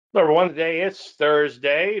Hello, everyone. Today is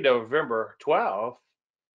Thursday, November 12th,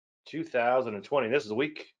 2020. This is the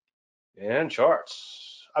week in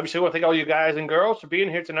charts. Obviously, I want to thank all you guys and girls for being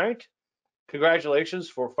here tonight. Congratulations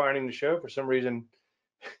for finding the show. For some reason,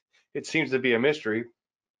 it seems to be a mystery,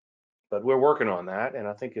 but we're working on that, and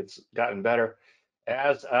I think it's gotten better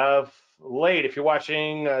as of late. If you're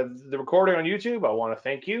watching the recording on YouTube, I want to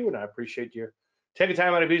thank you, and I appreciate you taking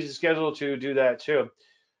time out of a busy schedule to do that too.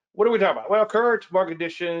 What are we talking about? Well, current market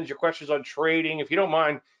conditions, your questions on trading. If you don't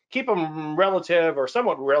mind, keep them relative or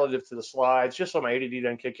somewhat relative to the slides, just so my ADD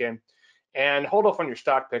doesn't kick in. And hold off on your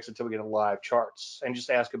stock picks until we get a live charts, and just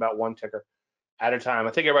ask about one ticker at a time.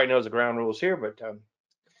 I think everybody knows the ground rules here, but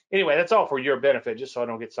anyway, that's all for your benefit, just so I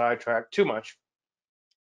don't get sidetracked too much.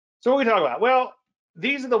 So what are we talking about? Well,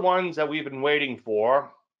 these are the ones that we've been waiting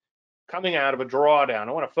for coming out of a drawdown.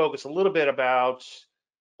 I want to focus a little bit about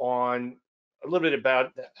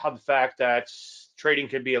how the fact that trading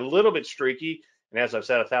could be a little bit streaky. And as I've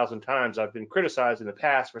said 1,000 times, I've been criticized in the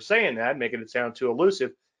past for saying that, making it sound too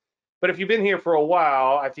elusive. But if you've been here for a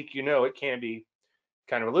while, I think you know it can be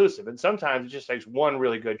kind of elusive. And sometimes it just takes one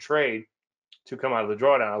really good trade to come out of the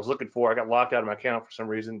drawdown. I got locked out of my account for some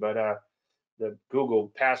reason, but the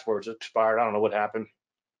Google passwords expired. I don't know what happened.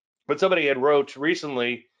 But somebody had wrote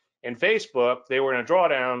recently in Facebook they were in a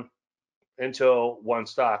drawdown until one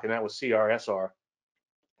stock, and that was CRSR.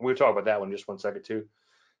 We'll talk about that one in just one second too.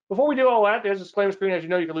 Before we do all that, there's a disclaimer screen. As you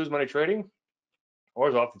know, you can lose money trading, or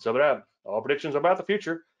as often sum it up, all predictions are about the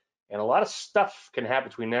future, and a lot of stuff can happen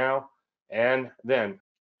between now and then.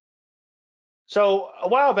 So a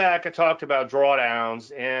while back, I talked about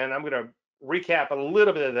drawdowns, and I'm going to recap a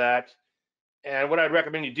little bit of that. And what I'd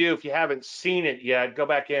recommend you do, if you haven't seen it yet, go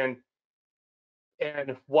back in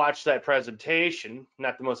and watch that presentation.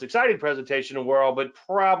 Not the most exciting presentation in the world, but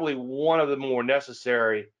probably one of the more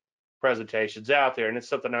necessary presentations out there. And it's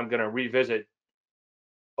something I'm going to revisit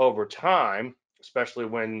over time, especially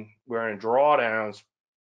when we're in drawdowns.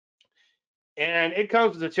 And it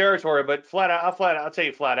comes with the territory, but I'll tell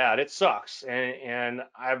you flat out, it sucks. And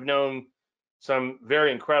I've known some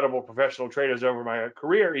very incredible professional traders over my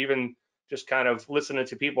career, even just kind of listening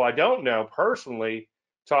to people I don't know personally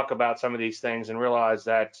talk about some of these things, and realize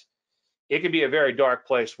that it can be a very dark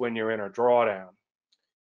place when you're in a drawdown.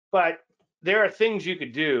 But there are things you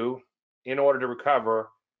could do in order to recover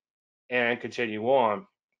and continue on.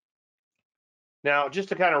 Now, just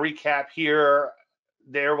to kind of recap here,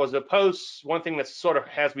 there was a post. One thing that sort of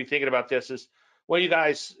has me thinking about this is when you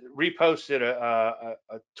guys reposted a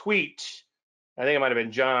tweet. I think it might have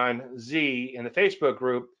been John Z in the Facebook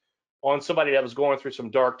group on somebody that was going through some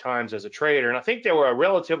dark times as a trader. And I think they were a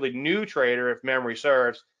relatively new trader, if memory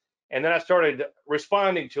serves. And then I started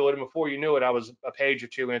responding to it. And before you knew it, I was a page or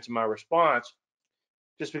two into my response,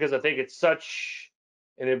 just because I think it's such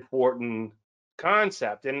an important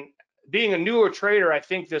concept. And being a newer trader, I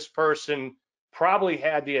think this person probably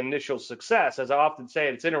had the initial success. As I often say,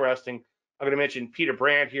 it's interesting. I'm going to mention Peter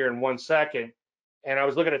Brandt here in 1 second. And I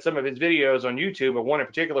was looking at some of his videos on YouTube, but one in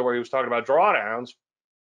particular where he was talking about drawdowns.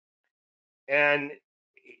 And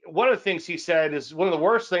one of the things he said is one of the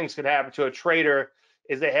worst things could happen to a trader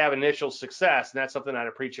is they have initial success. And that's something that I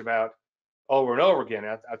preach about over and over again.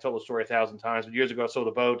 I've told the story 1,000 times, but years ago I sold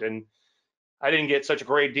a boat and I didn't get such a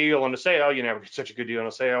great deal on the sale. You never get such a good deal on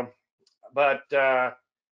a sale. But I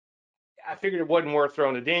figured it wasn't worth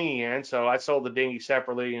throwing the dinghy in, so I sold the dinghy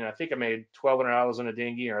separately, and I think I made $1,200 on a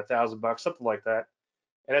dinghy, or $1,000, something like that.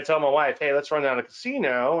 And I told my wife, hey, let's run down to the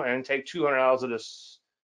casino and take $200 of this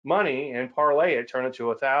money and parlay it, turn it to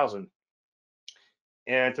 1,000.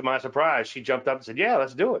 And to my surprise, she jumped up and said, yeah,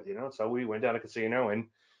 let's do it. So we went down to the casino and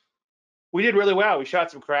we did really well. We shot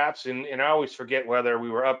some craps, and I always forget whether we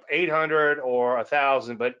were up 800 or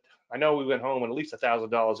 1,000, but I know we went home with at least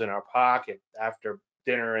 $1,000 in our pocket after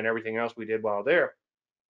dinner and everything else we did while there.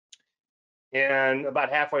 And about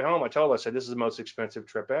halfway home, I told her, I said, this is the most expensive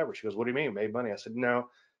trip ever. She goes, what do you mean, made money? I said, no,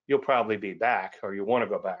 you'll probably be back, or you want to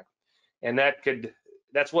go back. And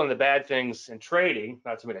that's one of the bad things in trading,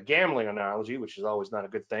 not to make a gambling analogy, which is always not a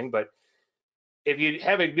good thing, but if you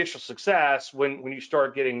have initial success, when you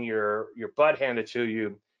start getting your butt handed to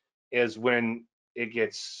you is when it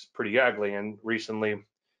gets pretty ugly. And recently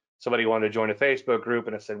somebody wanted to join a Facebook group,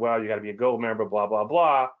 and I said, well, you got to be a gold member, blah, blah,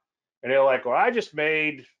 blah. And they're like, well, I just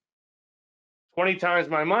made 20 times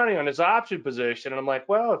my money on this option position. And I'm like,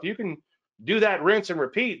 well, if you can do that rinse and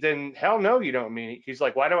repeat, then hell no, you don't mean it. He's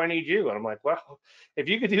like, why do I need you? And I'm like, well, if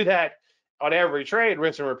you could do that on every trade,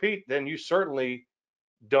 rinse and repeat, then you certainly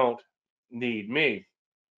don't need me.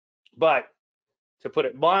 But to put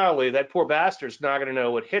it mildly, that poor bastard's not going to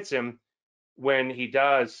know what hits him when he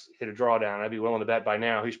does hit a drawdown. I'd be willing to bet by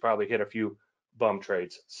now he's probably hit a few bum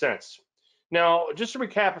trades since. Now, just to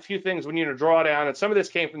recap a few things when you're in a drawdown, and some of this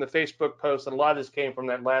came from the Facebook post, and a lot of this came from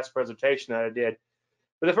that last presentation that I did.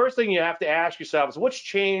 But the first thing you have to ask yourself is what's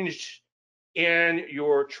changed in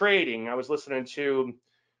your trading. I was listening to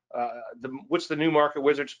what's the new Market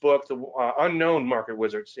Wizards book, the Unknown Market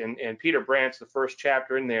Wizards, and Peter Brandt's the first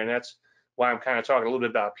chapter in there, and that's why I'm kind of talking a little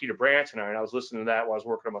bit about Peter Brandt tonight. I was listening to that while I was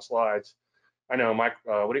working on my slides. I know, Mike,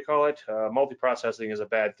 what do you call it? Multiprocessing is a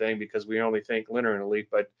bad thing because we only think linearly,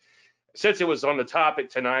 but since it was on the topic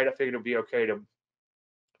tonight, I figured it'd be okay to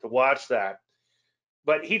watch that.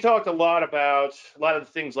 But he talked a lot about a lot of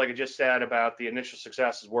the things like I just said about the initial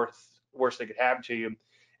success is worst that could happen to you. And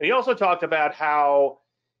he also talked about how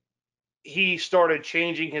he started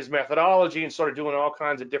changing his methodology and started doing all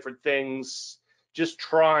kinds of different things, just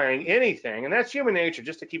trying anything. And that's human nature,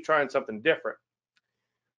 just to keep trying something different.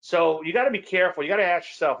 So you got to be careful. You got to ask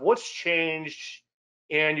yourself, what's changed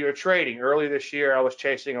in your trading? Early this year, I was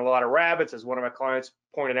chasing a lot of rabbits, as one of my clients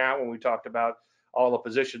pointed out when we talked about all the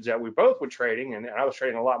positions that we both were trading, and I was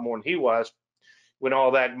trading a lot more than he was when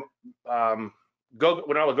all that when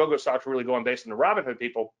all the go-go stocks were really going based on the Robinhood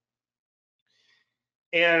people.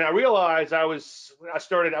 And I realized I was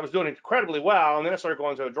doing incredibly well, and then I started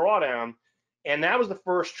going to a drawdown, and that was the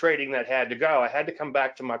first trading that had to go. I had to come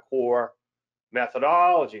back to my core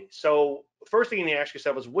methodology. So the first thing you need to ask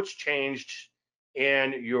yourself is what's changed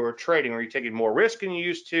in your trading? Are you taking more risk than you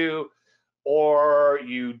used to? Or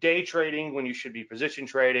you day trading when you should be position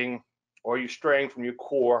trading? Or are you straying from your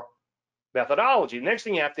core methodology? The next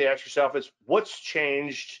thing you have to ask yourself is what's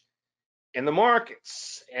changed in the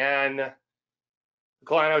markets? And the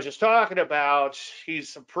client I was just talking about,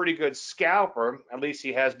 he's a pretty good scalper. At least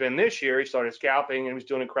he has been this year. He started scalping and he was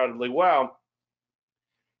doing incredibly well.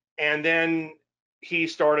 And then he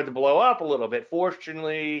started to blow up a little bit.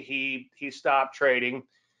 Fortunately, he stopped trading,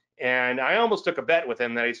 and I almost took a bet with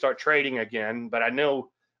him that he'd start trading again. But I knew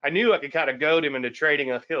I could kind of goad him into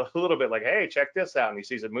trading a little bit, like, hey, check this out. And he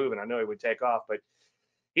sees it moving. I know he would take off, but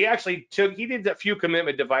he did a few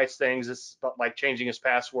commitment device things, like changing his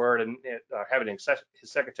password and having his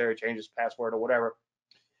secretary change his password or whatever.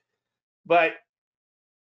 But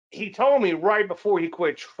he told me right before he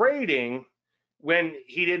quit trading, when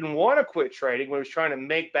he didn't want to quit trading, when he was trying to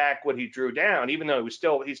make back what he drew down, even though he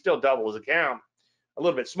still doubled his account, a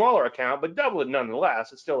little bit smaller account, but doubled it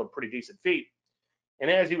nonetheless. It's still a pretty decent feat. And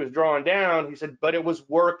as he was drawing down, he said, but it was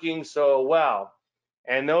working so well.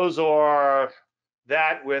 And those are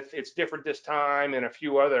that with it's different this time and a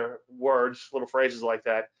few other words, little phrases like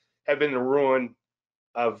that, have been the ruin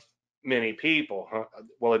of many people.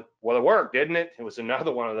 Well, it worked, didn't it? It was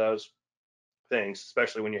another one of those things,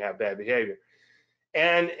 especially when you have bad behavior.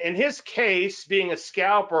 And in his case, being a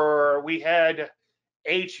scalper, we had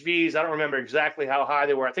HVs. I don't remember exactly how high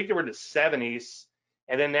they were. I think they were in the 70s,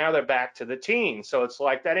 and then now they're back to the teens. So it's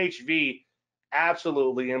like that HV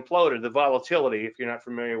absolutely imploded. The volatility, if you're not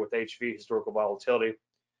familiar with HV, historical volatility.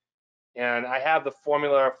 And I have the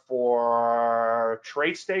formula for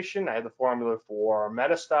TradeStation. I have the formula for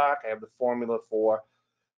Metastock. I have the formula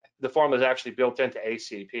is actually built into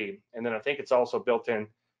ACP. And then I think it's also built in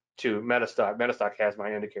to Metastock. Metastock has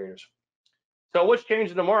my indicators. So what's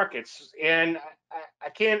changed in the markets? And I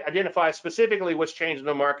can't identify specifically what's changed in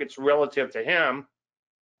the markets relative to him,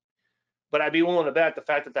 but I'd be willing to bet the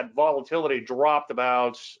fact that volatility dropped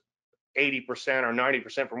about 80% or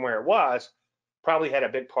 90% from where it was probably had a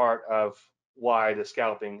big part of why the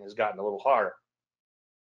scalping has gotten a little harder.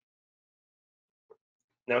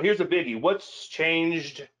 Now here's a biggie. What's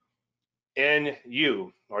changed in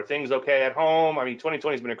you? Are things okay at home? I mean,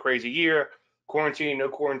 2020 has been a crazy year. Quarantine, no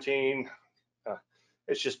quarantine.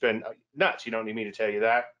 It's just been nuts. You don't need me to tell you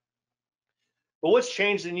that. But what's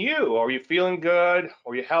changed in you? Are you feeling good?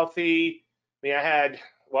 Are you healthy? I mean,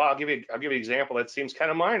 I'll give you an example that seems kind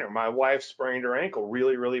of minor. My wife sprained her ankle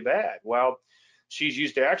really, really bad. Well, she's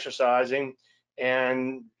used to exercising,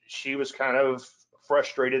 and she was kind of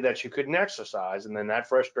frustrated that she couldn't exercise. And then that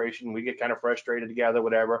frustration, we get kind of frustrated together,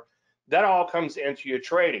 whatever. That all comes into your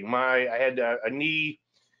trading. I had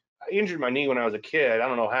I injured my knee when I was a kid. I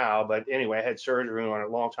don't know how, but anyway, I had surgery on it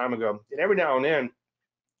a long time ago. And every now and then,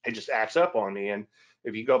 it just acts up on me. And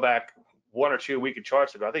if you go back 1 or 2 week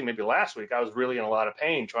charts ago, I think maybe last week, I was really in a lot of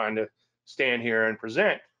pain trying to stand here and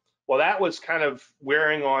present. Well, that was kind of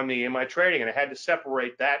wearing on me in my trading, and I had to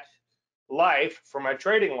separate that life from my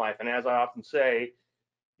trading life. And as I often say,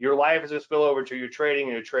 your life is a spillover to your trading,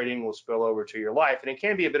 and your trading will spill over to your life. And it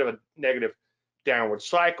can be a bit of a negative downward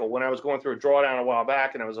cycle. When I was going through a drawdown a while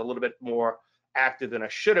back, and I was a little bit more active than I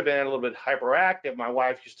should have been, a little bit hyperactive, my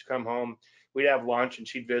wife used to come home we'd have lunch and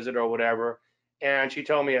she'd visit or whatever. And she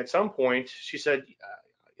told me at some point, she said,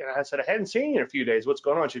 I said, I hadn't seen you in a few days. What's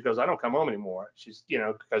going on? She goes, I don't come home anymore. She's,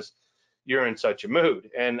 because you're in such a mood.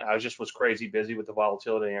 And I just was crazy busy with the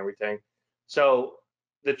volatility and everything. So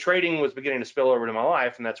the trading was beginning to spill over to my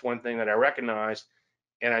life. And that's one thing that I recognized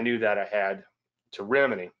and I knew that I had to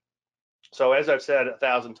remedy. So as I've said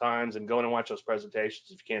 1,000 times, and go and watch those presentations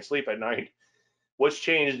if you can't sleep at night, what's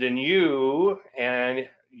changed in you and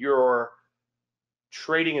your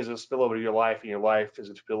trading is a spillover to your life, and your life is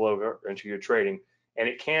a spillover into your trading, and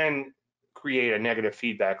it can create a negative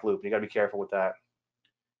feedback loop. You got to be careful with that.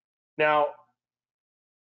 Now,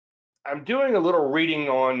 I'm doing a little reading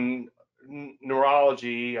on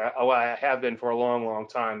neurology. I have been for a long, long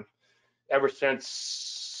time, ever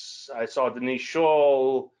since I saw Denise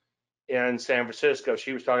Scholl in San Francisco.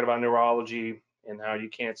 She was talking about neurology and how you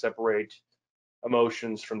can't separate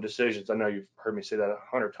emotions from decisions. I know you've heard me say that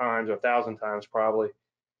 100 times or 1,000 times probably.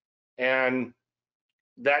 And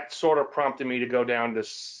that sort of prompted me to go down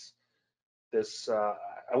this I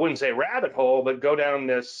wouldn't say rabbit hole, but go down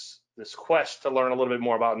this quest to learn a little bit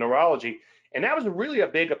more about neurology. And that was really a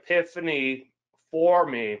big epiphany for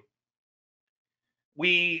me.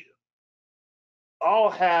 We all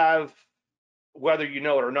have, whether you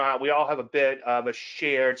know it or not, we all have a bit of a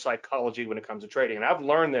shared psychology when it comes to trading. And I've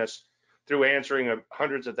learned this through answering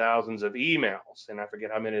hundreds of thousands of emails, and I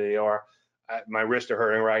forget how many they are. My wrists are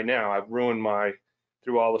hurting right now. I've ruined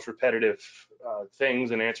through all this repetitive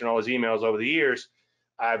things and answering all these emails over the years.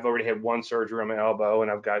 I've already had one surgery on my elbow,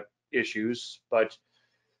 and I've got issues. But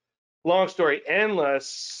long story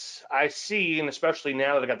endless, I see, and especially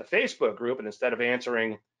now that I got the Facebook group, and instead of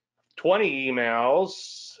answering 20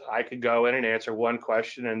 emails, I could go in and answer one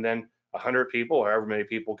question, and then 100 people, however many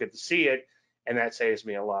people, get to see it. And that saves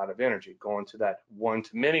me a lot of energy going to that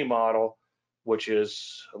one-to-many model, which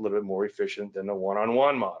is a little bit more efficient than the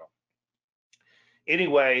one-on-one model.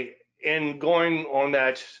 Anyway, in going on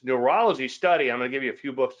that neurology study, I'm going to give you a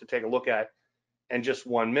few books to take a look at in just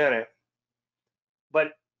 1 minute.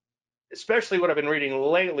 But especially what I've been reading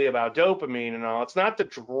lately about dopamine and all, it's not the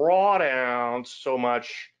drawdown so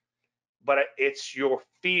much, but it's your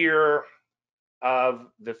fear of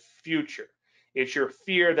the future. It's your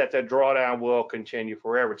fear that the drawdown will continue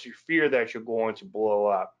forever. It's your fear that you're going to blow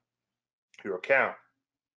up your account.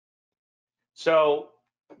 So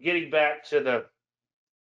getting back to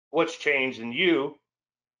what's changed in you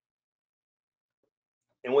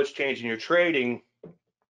and what's changed in your trading,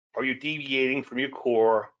 are you deviating from your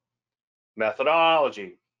core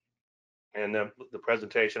methodology? And the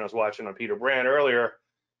presentation I was watching on Peter Brandt earlier,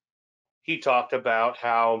 he talked about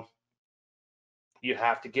how you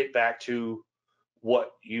have to get back to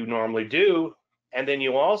what you normally do, and then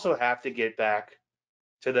you also have to get back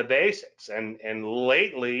to the basics. And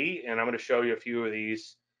lately, and I'm going to show you a few of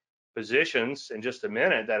these positions in just a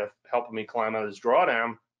minute that have helped me climb out of this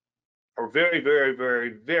drawdown, are very, very, very,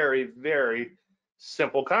 very, very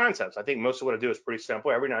simple concepts. I think most of what I do is pretty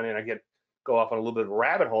simple. Every now and then I go off on a little bit of a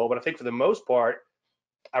rabbit hole, but I think for the most part,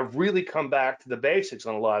 I've really come back to the basics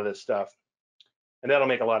on a lot of this stuff. And that'll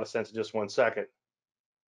make a lot of sense in just 1 second.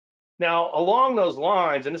 Now, along those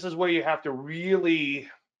lines, and this is where you have to really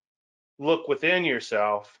look within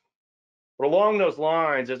yourself, but along those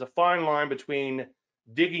lines, there's a fine line between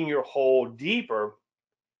digging your hole deeper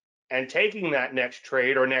and taking that next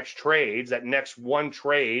trade or next trades, that next one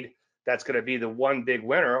trade that's going to be the one big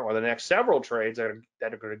winner, or the next several trades that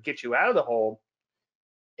are going to get you out of the hole,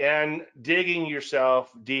 and digging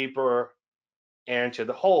yourself deeper into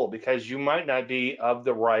the hole, because you might not be of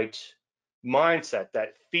the right mindset.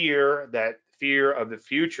 That fear of the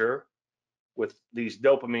future with these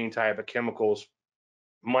dopamine type of chemicals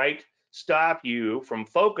might stop you from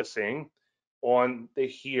focusing on the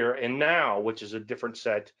here and now, which is a different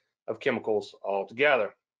set of chemicals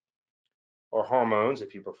altogether, or hormones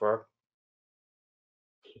if you prefer.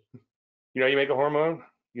 You know, you make a hormone,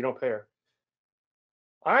 you don't pair.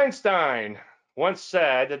 Einstein once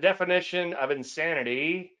said the definition of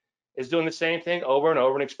insanity is doing the same thing over and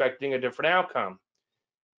over and expecting a different outcome.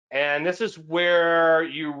 And this is where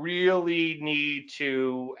you really need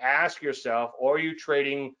to ask yourself, are you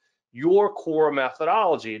trading your core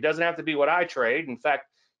methodology? It doesn't have to be what I trade. In fact,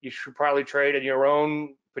 you should probably trade in your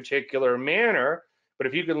own particular manner. But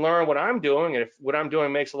if you can learn what I'm doing, and if what I'm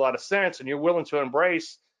doing makes a lot of sense, and you're willing to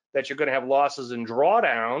embrace that you're going to have losses and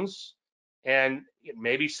drawdowns, and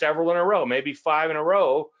maybe several in a row, maybe 5 in a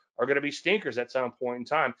row are going to be stinkers at some point in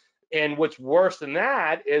time. And what's worse than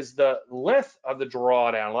that is the length of the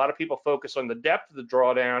drawdown. A lot of people focus on the depth of the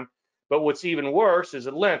drawdown, but what's even worse is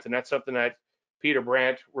the length. And that's something that Peter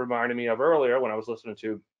Brandt reminded me of earlier when I was listening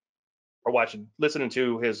to or listening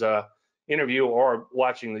to his interview or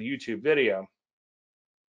watching the YouTube video.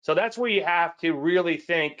 So that's where you have to really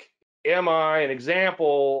think, am I an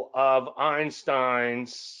example of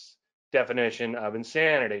Einstein's definition of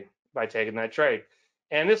insanity by taking that trade?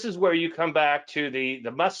 And this is where you come back to the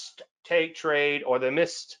must take trade or the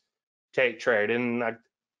missed take trade. And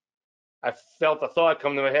I felt the thought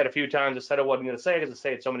come to my head a few times. I said I wasn't going to say it because I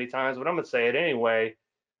say it so many times, but I'm going to say it anyway.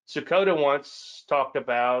 Sakota once talked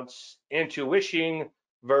about intuition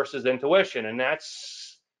versus intuition, and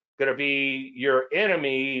that's going to be your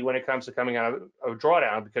enemy when it comes to coming out of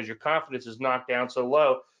drawdown, because your confidence is knocked down so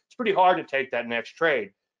low. It's pretty hard to take that next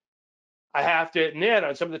trade. I have to admit,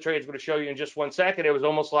 on some of the trades I'm going to show you in just 1 second, it was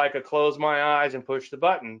almost like a close my eyes and push the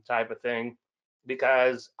button type of thing,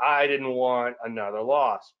 because I didn't want another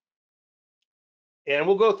loss. And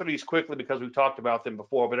we'll go through these quickly because we've talked about them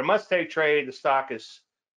before, but a must-take trade, the stock is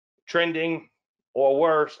trending or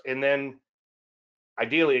worse, and then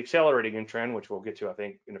ideally accelerating in trend, which we'll get to, I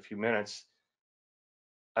think, in a few minutes.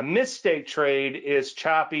 A mistake trade is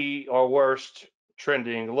choppy or worse,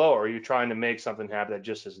 trending lower. You're trying to make something happen that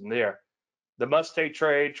just isn't there. The must-take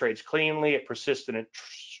trade trades cleanly, it persists in a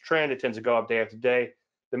trend, it tends to go up day after day.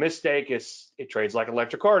 The mistake is it trades like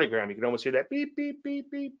electrocardiogram. You can almost hear that beep, beep,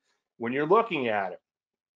 beep, beep when you're looking at it.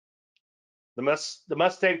 The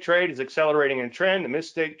must-take trade is accelerating in trend. The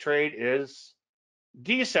mistake trade is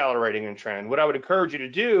decelerating in trend. What I would encourage you to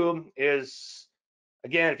do is,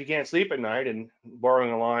 again, if you can't sleep at night, and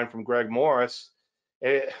borrowing a line from Greg Morris,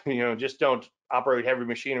 just don't operate heavy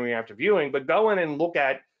machinery after viewing, but go in and look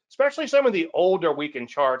at, especially some of the older weekend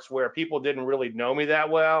charts where people didn't really know me that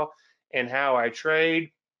well and how I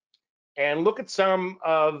trade, and look at some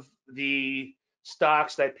of the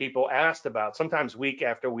stocks that people asked about, sometimes week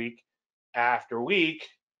after week after week,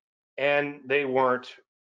 and they weren't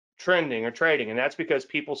trending or trading. And that's because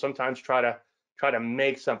people sometimes try to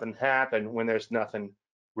make something happen when there's nothing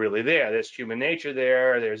really there. There's human nature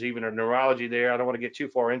there. There's even a neurology there. I don't want to get too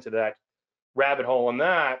far into that rabbit hole on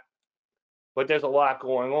that, but there's a lot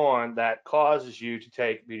going on that causes you to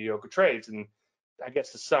take mediocre trades. And I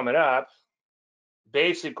guess to sum it up,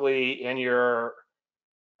 basically in your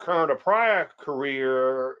current or prior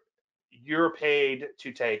career, you're paid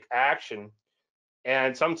to take action.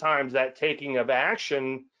 And sometimes that taking of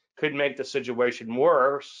action could make the situation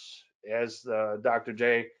worse. As Dr.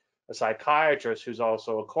 J, a psychiatrist who's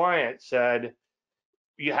also a client, said,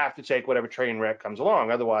 you have to take whatever train wreck comes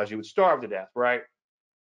along. Otherwise, you would starve to death, right?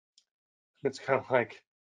 It's kind of like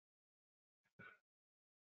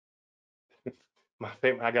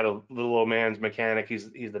I got a little old man's mechanic.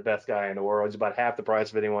 He's the best guy in the world. He's about half the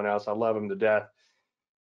price of anyone else. I love him to death.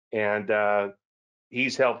 And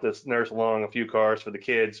he's helped us nurse along a few cars for the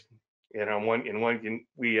kids. We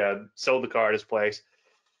sold the car at his place,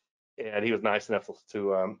 and he was nice enough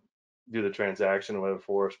to do the transaction or whatever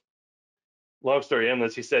for us. Long story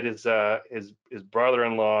endless, he said his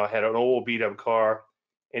brother-in-law had an old beat-up car,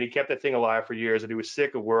 and he kept that thing alive for years, and he was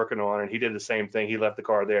sick of working on it. And he did the same thing. He left the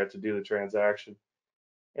car there to do the transaction.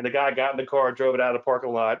 And the guy got in the car, drove it out of the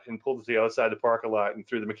parking lot, and pulled it to the other side of the parking lot and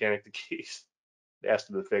threw the mechanic the keys. Asked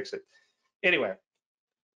him to fix it. Anyway,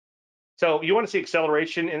 so you want to see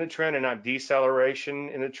acceleration in the trend and not deceleration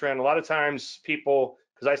in the trend. A lot of times people,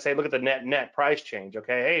 because I say, look at the net price change.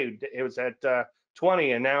 Okay, hey, it was at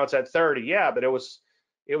 20 and now it's at 30. Yeah, but it was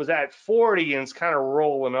at 40 and it's kind of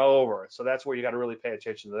rolling over. So that's where you got to really pay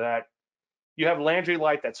attention to that. You have Landry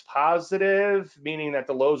light that's positive, meaning that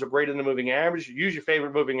the lows are greater than the moving average. Use your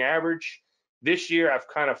favorite moving average. This year, I've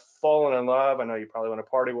kind of fallen in love. I know you probably want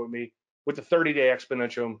to party with me with the 30-day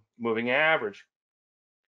exponential moving average.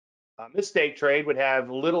 Mistake trade would have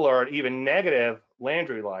little or even negative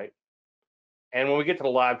Landry light. And when we get to the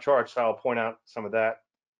live charts, I'll point out some of that.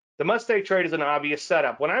 The mistake trade is an obvious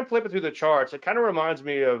setup. When I'm flipping through the charts, it kind of reminds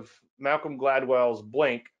me of Malcolm Gladwell's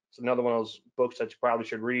Blink. It's another one of those books that you probably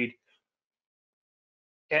should read.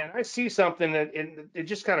 And I see something that it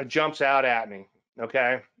just kind of jumps out at me,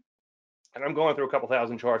 okay? And I'm going through a couple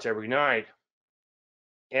thousand charts every night.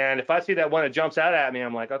 And if I see that one that jumps out at me,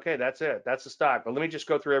 I'm like, okay, that's it. That's the stock. But let me just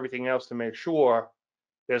go through everything else to make sure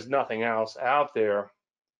there's nothing else out there.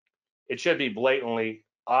 It should be blatantly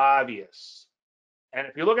obvious. And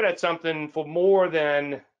if you're looking at something for more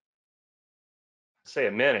than, say,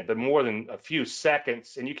 a minute, but more than a few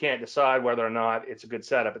seconds, and you can't decide whether or not it's a good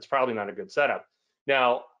setup, it's probably not a good setup.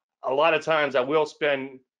 Now, a lot of times I will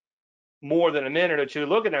spend more than a minute or two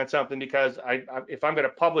looking at something because if I'm going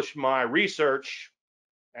to publish my research,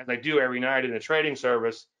 as I do every night in a trading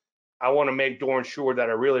service, I want to make darn sure that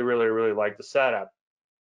I really, really, really like the setup.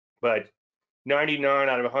 But 99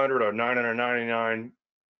 out of 100 or 999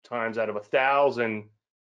 times out of 1,000,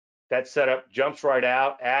 that setup jumps right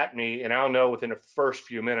out at me, and I'll know within the first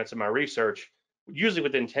few minutes of my research, usually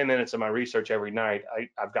within 10 minutes of my research every night,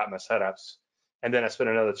 I've got my setups. And then I spend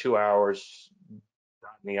another 2 hours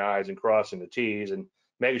dotting the I's and crossing the T's and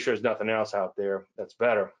making sure there's nothing else out there that's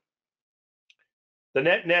better. The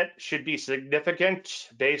net should be significant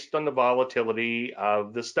based on the volatility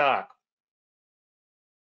of the stock.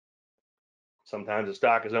 Sometimes the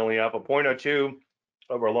stock is only up a point or two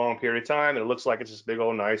over a long period of time, and it looks like it's this big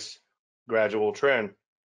old nice gradual trend.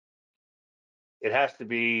 It has to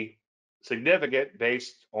be significant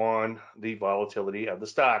based on the volatility of the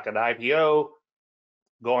stock. An IPO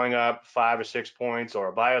going up 5 or 6 points, or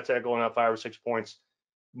a biotech going up 5 or 6 points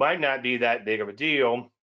might not be that big of a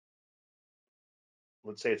deal.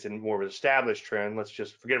 Let's say it's in more of an established trend. Let's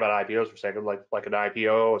just forget about IPOs for a second, like an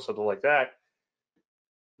IPO or something like that.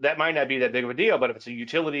 That might not be that big of a deal, but if it's a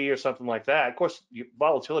utility or something like that, of course,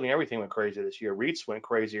 volatility and everything went crazy this year. REITs went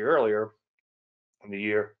crazy earlier in the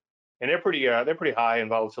year, and they're pretty high in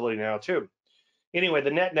volatility now too. Anyway, the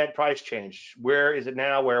net price change. Where is it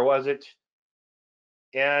now? Where was it?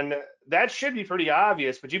 And that should be pretty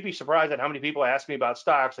obvious, but you'd be surprised at how many people ask me about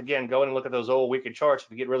stocks. Again, go in and look at those old weekend charts if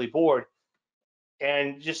you get really bored,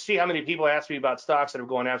 and just see how many people ask me about stocks that have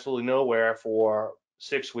gone absolutely nowhere for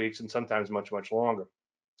 6 weeks and sometimes much, much longer.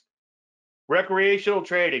 Recreational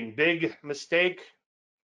trading, big mistake.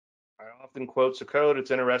 I often quote a quote.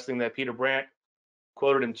 It's interesting that Peter Brandt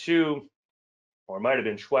quoted him too, or it might have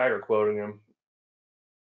been Schwager quoting him.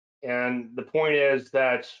 And the point is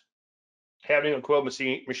that having a quote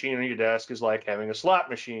machine on your desk is like having a slot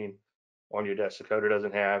machine on your desk. Dakota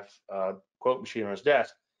doesn't have a quote machine on his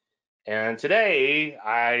desk. And today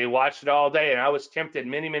I watched it all day, and I was tempted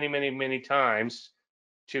many times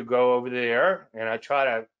to go over there, and I try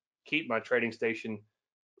to keep my trading station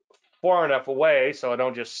far enough away so I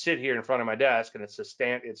don't just sit here in front of my desk, and it's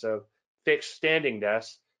a fixed standing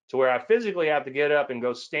desk to where I physically have to get up and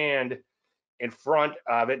go stand in front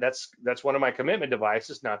of it. That's one of my commitment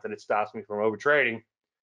devices. Not that it stops me from over trading,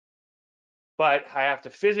 but I have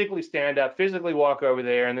to physically stand up, physically walk over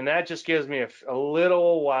there, and then that just gives me a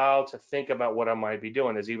little while to think about what I might be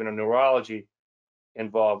doing. There's even a neurology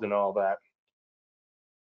involved in all that.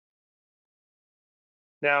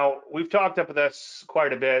 Now, we've talked about this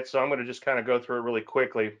quite a bit, so I'm going to just kind of go through it really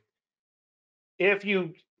quickly. If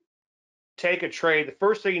you take a trade, the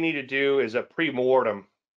first thing you need to do is a pre-mortem.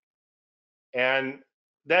 And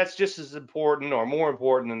that's just as important or more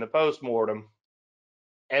important than the post-mortem.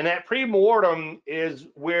 And that pre-mortem is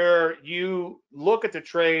where you look at the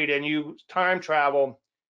trade and you time travel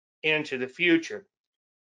into the future.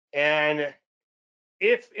 And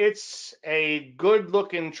if it's a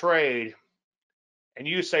good-looking trade, and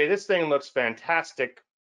you say, this thing looks fantastic,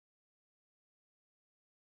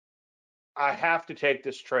 I have to take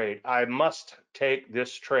this trade. I must take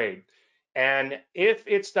this trade. And if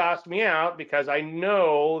it stops me out, because I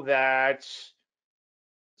know that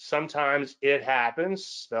sometimes it happens,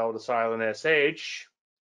 spelled a silent SH,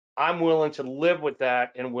 I'm willing to live with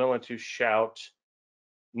that and willing to shout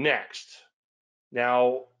next.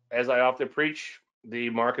 Now, as I often preach, the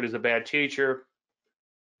market is a bad teacher.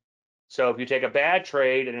 So if you take a bad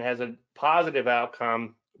trade and it has a positive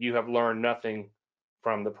outcome, you have learned nothing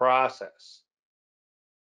from the process.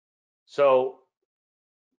 So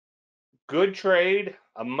good trade,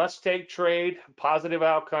 a must-take trade, positive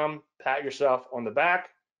outcome, pat yourself on the back.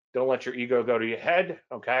 Don't let your ego go to your head,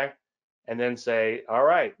 okay? And then say, all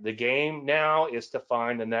right, the game now is to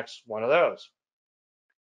find the next one of those.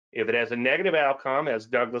 If it has a negative outcome, as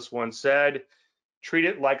Douglas once said, treat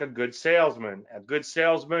it like a good salesman. A good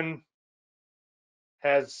salesman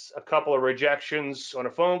has a couple of rejections on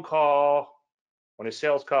a phone call. On his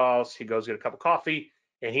sales calls, he goes get a cup of coffee,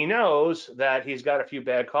 and he knows that he's got a few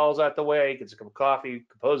bad calls out the way. He gets a cup of coffee,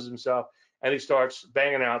 composes himself, and he starts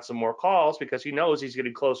banging out some more calls because he knows he's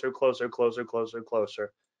getting closer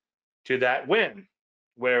to that win.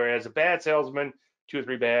 Whereas a bad salesman, 2 or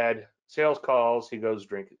 3 bad sales calls, he goes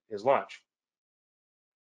drink his lunch.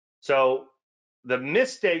 So the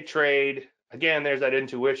mistake trade, again, there's that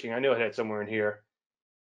intuition. I knew I had somewhere in here.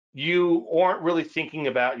 You aren't really thinking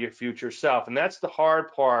about your future self, and that's the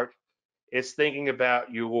hard part, is thinking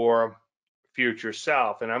about your future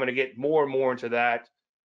self. And I'm going to get more and more into that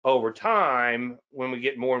over time when we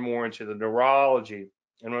get more and more into the neurology,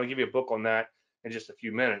 and I'm going to give you a book on that in just a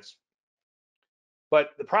few minutes. But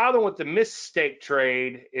the problem with the mistake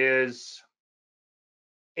trade is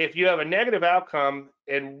if you have a negative outcome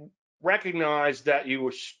and recognize that you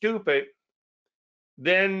were stupid,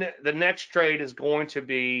 then the next trade is going to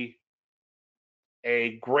be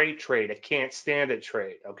a great trade, a can't stand it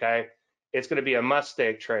trade, okay? It's going to be a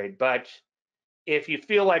must-take trade. But if you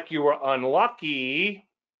feel like you were unlucky,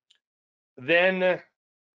 then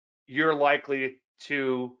you're likely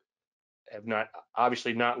to have not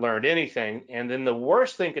obviously not learned anything. And then the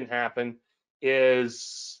worst thing can happen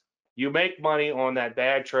is you make money on that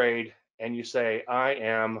bad trade and you say, I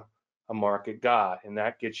am a market god. And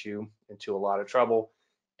that gets you into a lot of trouble.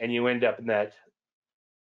 And you end up in that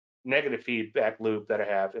negative feedback loop that I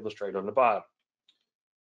have illustrated on the bottom.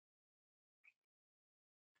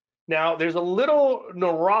 Now, there's a little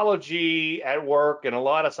neurology at work and a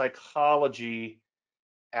lot of psychology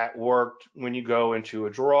at work when you go into a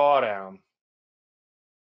drawdown.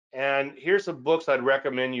 And here's some books I'd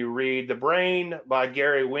recommend you read. The Brain by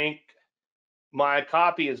Gary Wink. My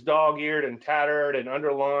copy is dog-eared and tattered and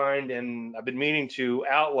underlined, and I've been meaning to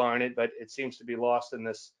outline it, but it seems to be lost in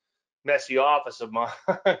this messy office of mine.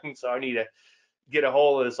 So I need to get a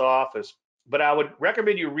hold of this office. But I would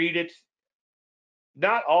recommend you read it.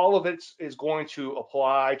 Not all of it is going to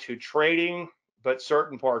apply to trading, but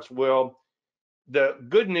certain parts will. The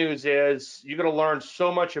good news is you're going to learn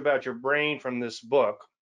so much about your brain from this book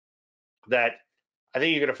that I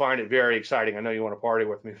think you're going to find it very exciting. I know you want to party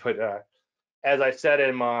with me, but as I said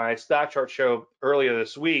in my stock chart show earlier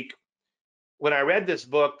this week, when I read this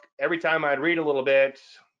book, every time I'd read a little bit,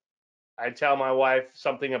 I'd tell my wife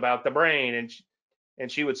something about the brain,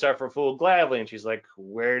 and she would suffer a fool gladly. And she's like,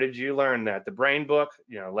 "Where did you learn that? The Brain book?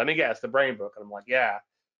 Let me guess, the Brain book." And I'm like, "Yeah."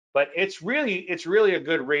 But it's really a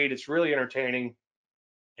good read. It's really entertaining.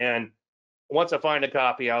 And once I find a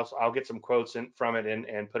copy, I'll get some quotes from it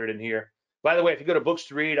and put it in here. By the way, if you go to Books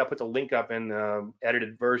to Read, I'll put the link up in the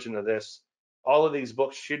edited version of this. All of these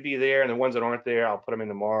books should be there, and the ones that aren't there, I'll put them in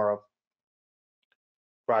tomorrow,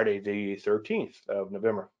 Friday the 13th of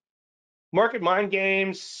November. Market Mind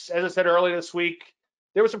Games, as I said earlier this week,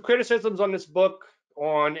 there were some criticisms on this book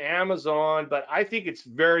on Amazon, but I think it's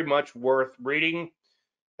very much worth reading.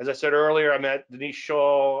 As I said earlier, I met Denise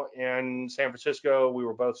Shaw in San Francisco. We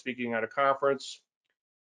were both speaking at a conference,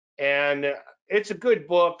 and it's a good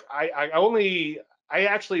book. I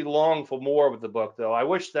actually long for more with the book, though. I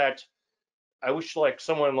wish like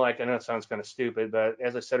someone like, I know it sounds kind of stupid, but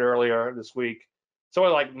as I said earlier this week,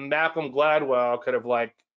 someone like Malcolm Gladwell could have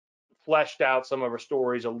like fleshed out some of her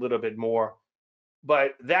stories a little bit more.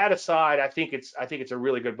 But that aside, I think it's a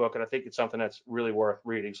really good book, and I think it's something that's really worth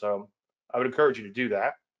reading. So I would encourage you to do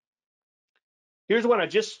that. Here's one I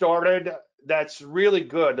just started that's really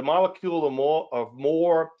good, The Molecule of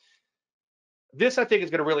More. This, I think, is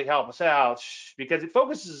going to really help us out because it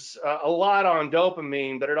focuses a lot on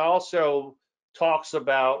dopamine, but it also talks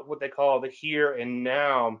about what they call the here and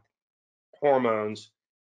now hormones.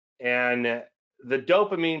 And the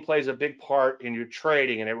dopamine plays a big part in your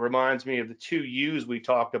trading. And it reminds me of the two U's we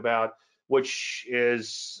talked about, which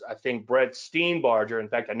is, I think, Brett Steenbarger. In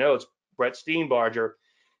fact, I know it's Brett Steenbarger.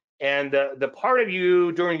 And the part of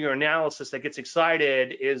you during your analysis that gets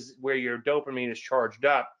excited is where your dopamine is charged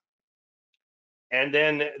up. And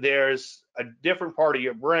then there's a different part of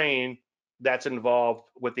your brain that's involved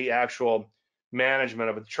with the actual management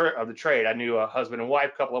of the trade. I knew a husband and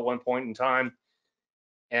wife couple at one point in time,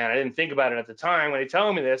 and I didn't think about it at the time when they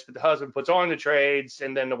told me this, but the husband puts on the trades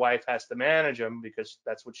and then the wife has to manage them because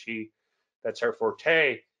that's her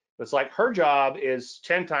forte. It's like her job is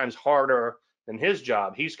 10 times harder than his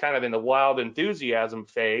job. He's kind of in the wild enthusiasm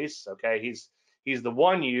phase. Okay, he's the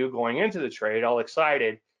one you going into the trade all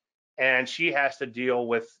excited, and she has to deal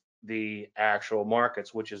with the actual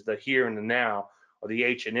markets, which is the here and the now, or the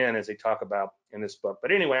H and N as they talk about in this book.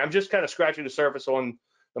 But anyway, I'm just kind of scratching the surface on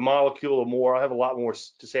The Molecule of More. I have a lot more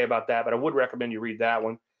to say about that, but I would recommend you read that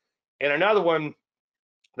one. And another one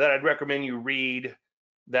that I'd recommend you read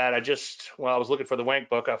that while I was looking for the Wank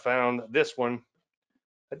book, I found this one.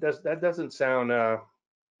 That doesn't sound, that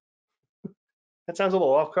sounds a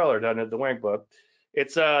little off color, doesn't it? The Wank book.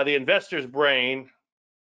 It's The Investor's Brain,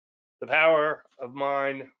 The Power of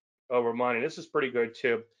Mind Over Money. This is pretty good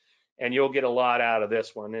too, and you'll get a lot out of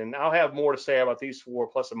this one. And I'll have more to say about these four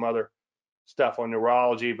plus some other stuff on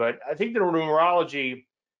neurology, but I think the neurology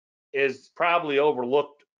is probably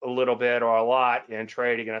overlooked a little bit or a lot in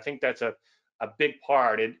trading, and I think that's a big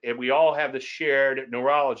part. And we all have the shared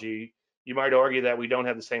neurology. You might argue that we don't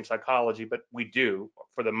have the same psychology, but we do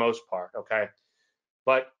for the most part, okay?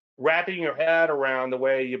 But wrapping your head around the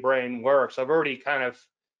way your brain works, I've already kind of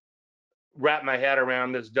wrapped my head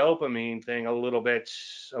around this dopamine thing a little bit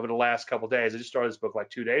over the last couple of days. I just started this book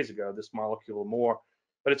like 2 days ago, This Molecule of More,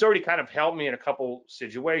 but it's already kind of helped me in a couple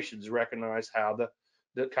situations recognize how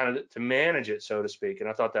the kind of to manage it, so to speak. And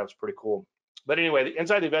I thought that was pretty cool. But anyway, the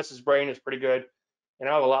Inside the Investor's Brain is pretty good. And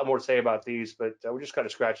I have a lot more to say about these, but we're just kind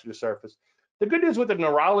of scratching the surface. The good news with the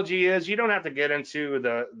neurology is you don't have to get into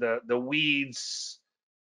the weeds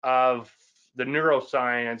of the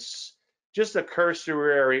neuroscience, just a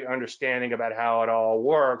cursory understanding about how it all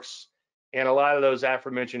works. And a lot of those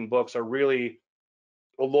aforementioned books are really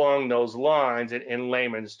along those lines in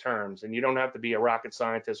layman's terms. And you don't have to be a rocket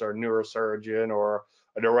scientist or a neurosurgeon or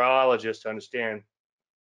a neurologist to understand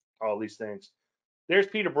all these things. There's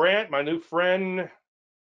Peter Brandt, my new friend.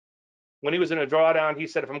 When he was in a drawdown, he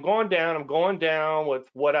said, if I'm going down with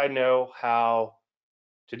what I know how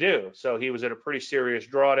to do. So he was at a pretty serious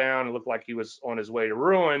drawdown. It looked like he was on his way to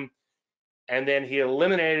ruin. And then he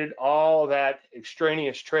eliminated all that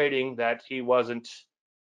extraneous trading that he wasn't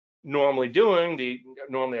normally doing,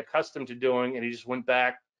 normally accustomed to doing, and he just went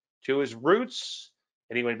back to his roots,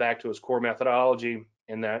 and he went back to his core methodology,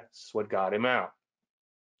 and that's what got him out.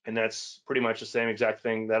 And that's pretty much the same exact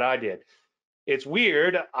thing that I did. It's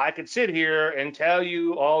weird. I could sit here and tell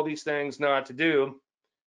you all these things not to do,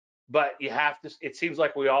 but you have to, it seems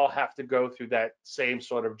like we all have to go through that same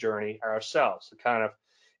sort of journey ourselves.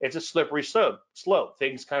 It's a slippery slope.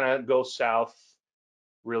 Things kind of go south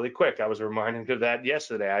really quick. I was reminded of that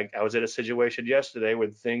yesterday. I was in a situation yesterday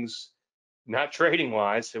with things, not trading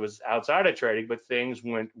wise, it was outside of trading, but things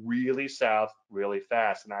went really south really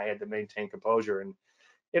fast, and I had to maintain composure, and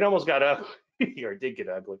it almost got ugly, or it did get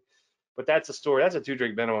ugly. But that's a story. That's a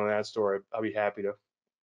 2-drink minimum on that story. I'll be happy to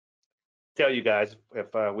tell you guys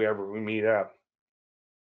if we meet up.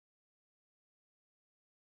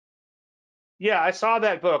 Yeah, I saw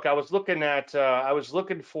that book. I was looking for I was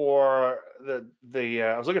looking for a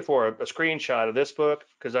screenshot of this book,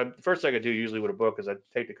 because the first thing I do usually with a book is I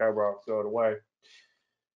take the cover off, throw it away,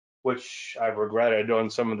 which I've regretted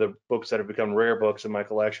on some of the books that have become rare books in my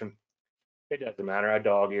collection. It doesn't matter. I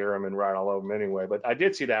dog ear them and write all over them anyway. But I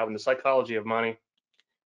did see that one, The Psychology of Money,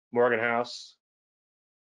 Morgan House.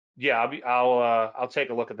 Yeah, I'll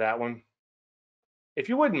take a look at that one. If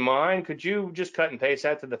you wouldn't mind, could you just cut and paste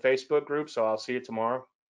that to the Facebook group so I'll see it tomorrow?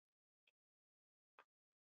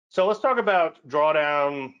 So let's talk about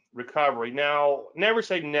drawdown recovery. Now, never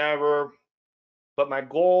say never, but my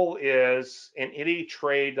goal is in any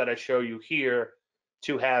trade that I show you here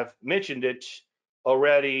to have mentioned it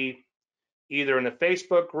already, either in the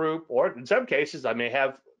Facebook group, or in some cases I may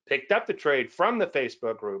have picked up the trade from the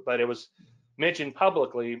Facebook group, but it was mentioned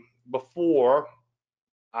publicly before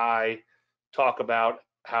I talk about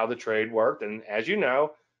how the trade worked. And as you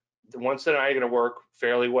know, the ones that are going to work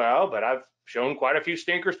fairly well, but I've shown quite a few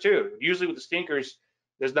stinkers too. Usually with the stinkers,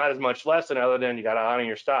 there's not as much lesson other than you got to honor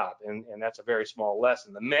your stop, and that's a very small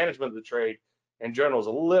lesson. The management of the trade in general is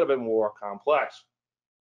a little bit more complex.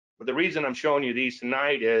 But the reason I'm showing you these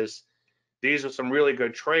tonight is these are some really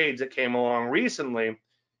good trades that came along recently,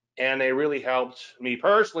 and they really helped me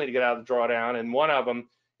personally to get out of the drawdown. And one of them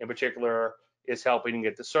in particular is helping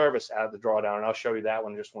get the service out of the drawdown, and I'll show you that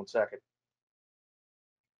one in just 1 second.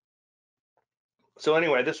 So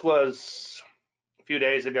anyway, this was a few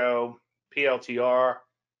days ago, PLTR,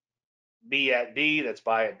 B at B, that's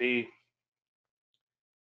buy at B.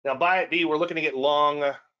 Now buy at B, we're looking to get long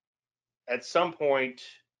at some point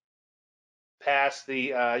past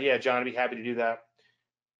the, yeah, John, I'd be happy to do that.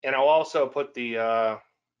 And I'll also put the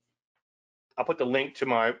link to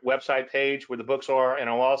my website page where the books are, and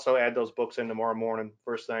I'll also add those books in tomorrow morning,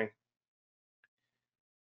 first thing.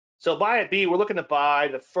 So buy at B, we're looking to buy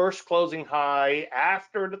the first closing high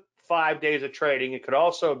after the 5 days of trading. It could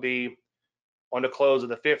also be on the close of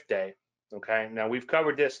the 5th day. Okay, now we've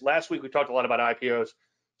covered this last week. We talked a lot about IPOs,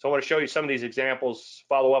 so I want to show you some of these examples,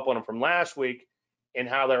 follow up on them from last week, and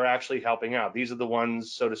how they're actually helping out. These are the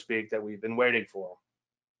ones, so to speak, that we've been waiting for.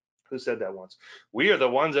 Who said that once? We are the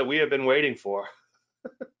ones that we have been waiting for.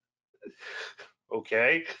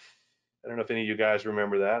 Okay, I don't know if any of you guys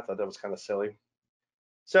remember that. I thought that was kind of silly.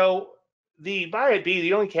 So the buy at B,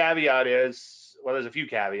 the only caveat is, well, there's a few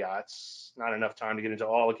caveats, not enough time to get into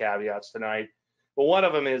all the caveats tonight. But one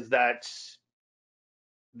of them is that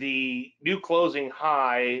the new closing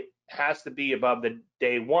high has to be above the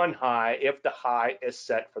day 1 high if the high is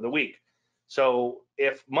set for the week. So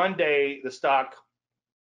if Monday the stock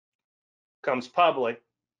comes public,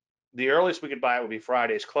 the earliest we could buy it would be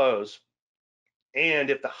Friday's close. And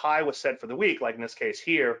if the high was set for the week, like in this case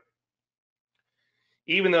here,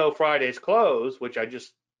 even though Friday's close, which I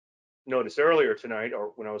just noticed earlier tonight,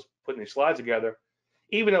 or when I was putting these slides together,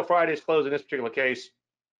 even though Friday's close in this particular case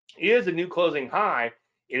is a new closing high,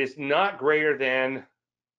 it is not greater than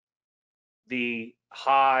the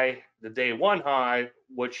high, the day 1 high,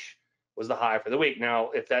 which was the high for the week. Now,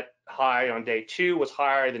 if that high on day 2 was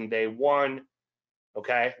higher than day 1,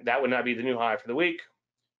 okay, that would not be the new high for the week.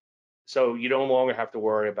 So you no longer have to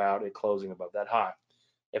worry about it closing above that high.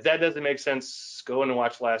 If that doesn't make sense, go in and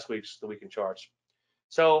watch last week's the weekend charts.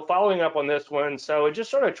 So following up on this one, so it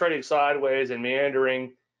just sort of trading sideways and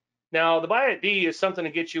meandering. Now the buy at B is something to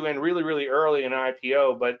get you in really, really early in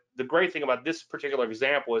IPO, but the great thing about this particular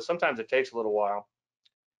example is sometimes it takes a little while.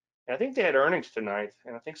 And I think they had earnings tonight,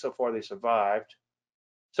 and I think so far they survived.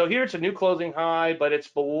 So here it's a new closing high, but it's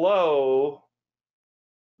below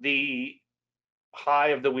the high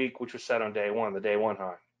of the week, which was set on day one, the day one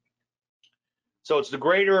high. So it's the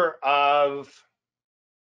greater of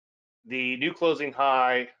the new closing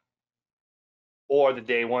high or the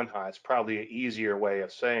day one high. It's probably an easier way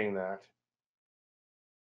of saying that.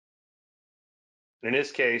 In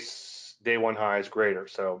this case, day one high is greater.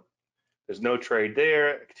 So there's no trade there.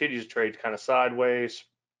 It continues to trade kind of sideways.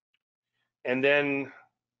 And then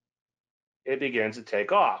it begins to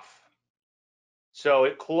take off. So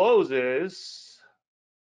it closes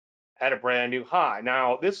at a brand new high.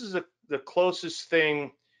 Now, this is the closest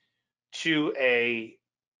thing to a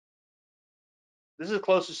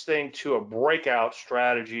breakout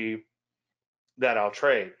strategy that I'll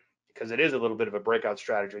trade, because it is a little bit of a breakout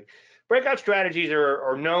strategy. Breakout strategies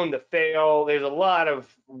are known to fail. There's a lot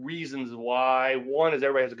of reasons why. One is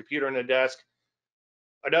everybody has a computer on their desk.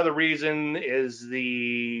 Another reason is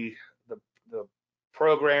the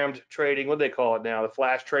programmed trading, what do they call it now, the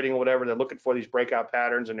flash trading or whatever. They're looking for these breakout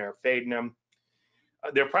patterns and they're fading them.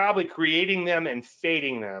 They're probably creating them and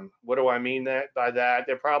fading them. What do I mean by that?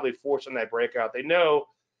 They're probably forcing that breakout. They know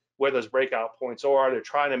where those breakout points are. They're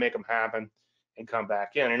trying to make them happen and come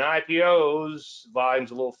back in. And IPOs, volume's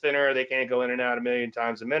a little thinner. They can't go in and out a million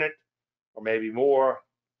times a minute or maybe more.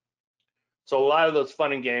 So a lot of those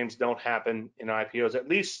fun and games don't happen in IPOs, at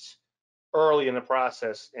least early in the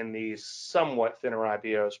process in these somewhat thinner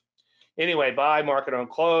IPOs. Anyway, buy, market on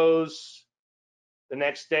close. The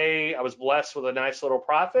next day, I was blessed with a nice little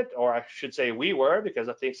profit, or I should say we were, because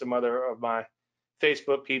I think some other of my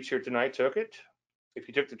Facebook peeps here tonight took it. If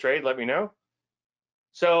you took the trade, let me know.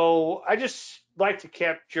 So I just like to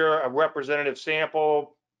capture a representative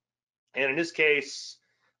sample. And in this case,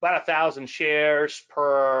 about 1,000 shares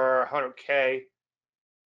per 100K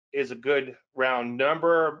is a good round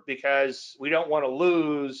number, because we don't want to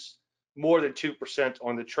lose more than 2%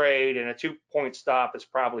 on the trade, and a 2-point stop is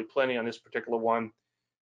probably plenty on this particular one.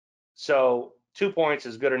 So 2 points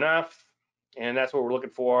is good enough, and that's what we're looking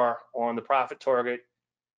for on the profit target.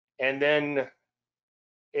 And then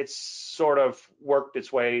it's sort of worked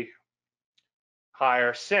its way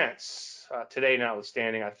higher since, today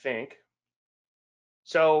notwithstanding, I think.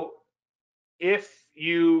 So if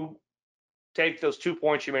you take those 2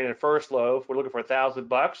 points you made in the first loaf, we're looking for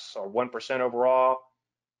 $1,000 or 1% overall.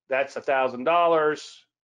 That's $1,000.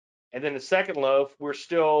 And then the second loaf, we're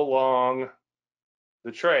still long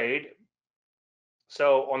the trade.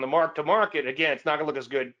 So on the mark to market, again, it's not going to look as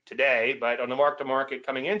good today, but on the mark to market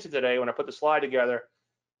coming into today, when I put the slide together,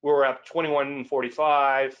 we're up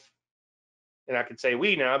 21.45. And I can say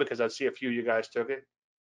we now because I see a few of you guys took it.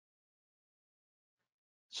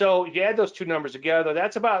 So you add those two numbers together,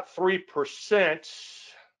 that's about 3%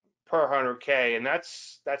 per 100K, and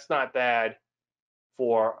that's not bad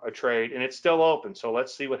for a trade, and it's still open. So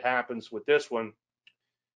let's see what happens with this one.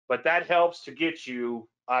 But that helps to get you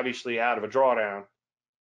obviously out of a drawdown.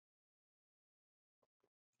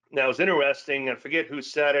 Now it's interesting, I forget who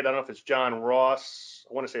said it, I don't know if it's John Ross.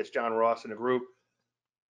 I want to say it's John Ross in the group.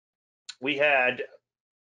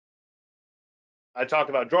 I talked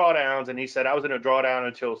about drawdowns, and he said I was in a drawdown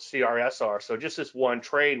until CRSR. So just this one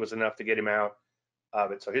trade was enough to get him out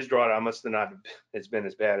of it. So his drawdown must have not been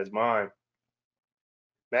as bad as mine.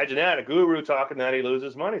 Imagine that, a guru talking that he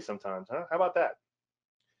loses money sometimes, huh? How about that?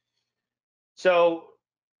 So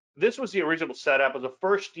this was the original setup. It was a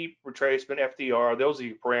first deep retracement, FDR. Those are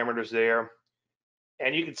your parameters there.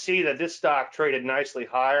 And you can see that this stock traded nicely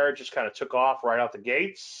higher, just kind of took off right out the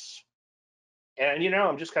gates. And,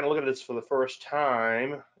 I'm just kind of looking at this for the first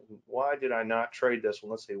time. Why did I not trade this one?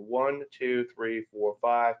 Let's see, 1, 2, 3, 4,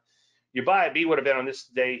 5. Your buy at B would have been on this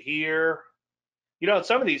day here.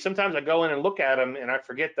 Some of these, sometimes I go in and look at them and I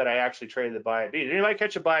forget that I actually traded the buy at B. Did anybody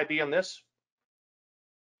catch a buy at B on this?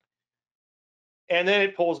 And then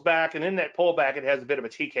it pulls back, and in that pullback, it has a bit of a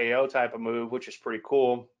TKO type of move, which is pretty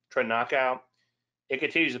cool. Trend knockout. It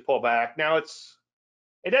continues to pull back. Now it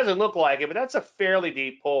doesn't look like it, but that's a fairly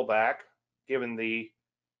deep pullback, given the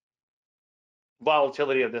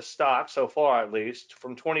volatility of this stock so far, at least,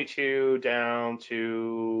 from 22 down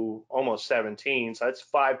to almost 17. So that's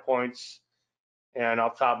 5 points. And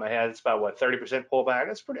off the top of my head, it's about what, 30%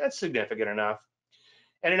 pullback. That's significant enough.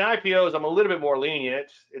 And in IPOs, I'm a little bit more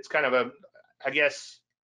lenient. It's kind of I guess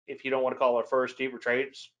if you don't want to call it a first deeper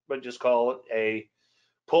trade, but just call it a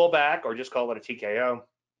pullback or just call it a TKO.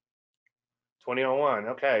 2001.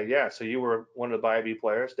 Okay, yeah. So you were one of the buy B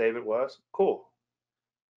players. David was. Cool.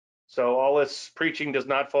 So all this preaching does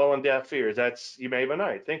not fall on deaf ears. That's, you made my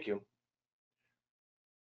night. Thank you.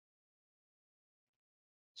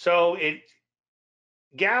 So it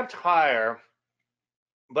gapped higher,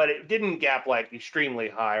 but it didn't gap like extremely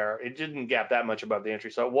higher. It didn't gap that much above the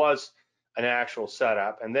entry. So it was an actual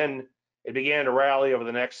setup. And then it began to rally over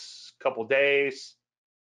the next couple days.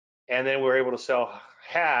 And then we were able to sell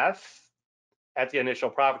half at the initial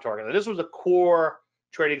profit target. Now, this was a core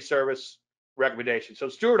trading service recommendation. So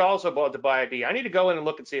Stuart also bought the buy B. I need to go in and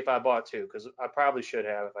look and see if I bought two, because I probably should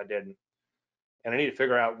have if I didn't. And I need to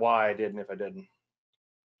figure out why I didn't if I didn't.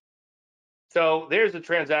 So there's the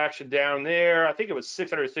transaction down there. I think it was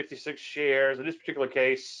 666 shares. In this particular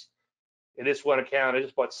case, in this one account, I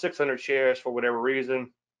just bought 600 shares for whatever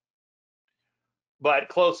reason, but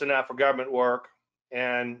close enough for government work.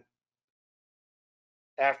 And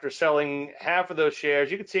after selling half of those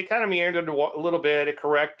shares, you can see it kind of meandered a little bit. It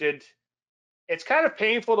corrected. It's kind of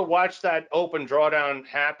painful to watch that open drawdown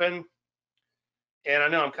happen. And I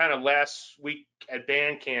know I'm kind of last week at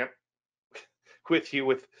band camp with you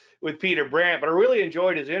with Peter Brandt, but I really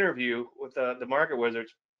enjoyed his interview with the Market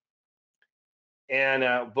Wizards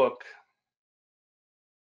and book.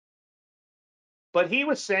 But he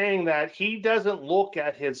was saying that he doesn't look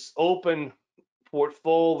at his open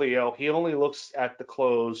portfolio. He only looks at the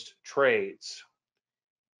closed trades.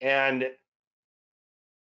 And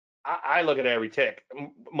I look at every tick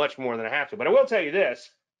much more than I have to. But I will tell you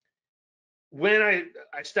this: when I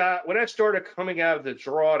started coming out of the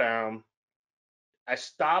drawdown, I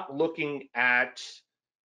stopped looking at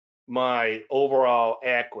my overall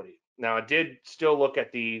equity. Now, I did still look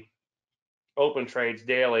at the open trades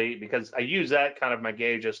daily because I use that kind of my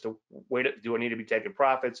gauge as to do I need to be taking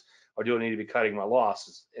profits or do I need to be cutting my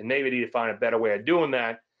losses? And maybe I need to find a better way of doing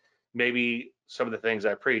that. Maybe some of the things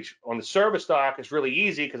I preach on the service stock is really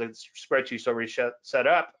easy because the spreadsheet's already set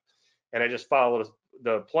up and I just follow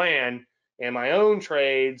the plan. And my own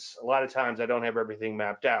trades, a lot of times I don't have everything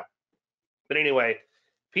mapped out. But anyway,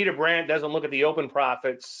 Peter Brandt doesn't look at the open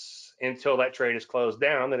profits until that trade is closed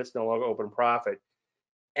down, then it's no longer open profit.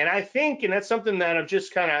 And I think, and that's something that I've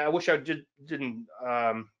just kind of, I wish I didn't,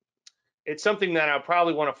 it's something that I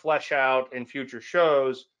probably want to flesh out in future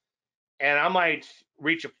shows. And I might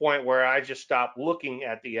reach a point where I just stop looking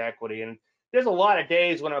at the equity. And there's a lot of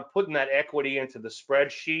days when I'm putting that equity into the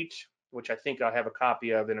spreadsheet, which I think I'll have a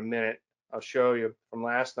copy of in a minute. I'll show you from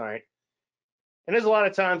last night. And there's a lot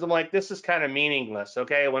of times I'm like, this is kind of meaningless.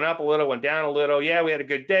 Okay, it went up a little, went down a little. Yeah, we had a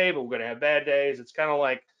good day, but we're going to have bad days. It's kind of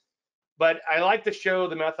like, but I like to show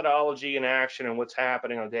the methodology in action and what's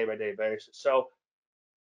happening on a day-by-day basis. So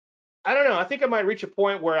I don't know. I think I might reach a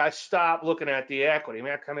point where I stop looking at the equity. I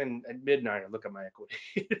mean, I come in at midnight and look at my equity,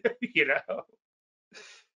 you know.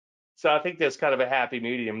 So I think there's kind of a happy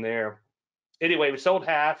medium there. Anyway, we sold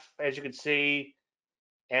half, as you can see,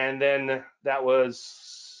 and then that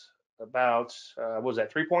was about what was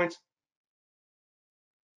that, 3 points?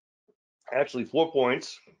 Actually, 4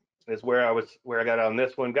 points is where I got on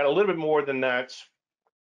this one. Got a little bit more than that,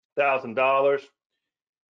 $1,000.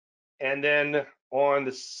 And then on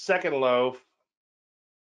the second loaf,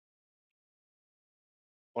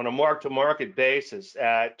 on a mark-to-market basis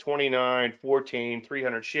at 29.14,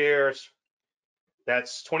 300 shares,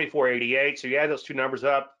 that's 24.88. So you add those two numbers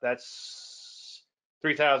up, that's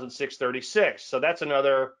 3,636. So that's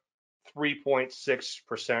another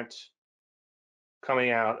 3.6%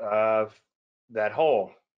 coming out of that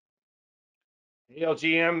hole.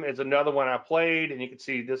 ALGM is another one I played, and you can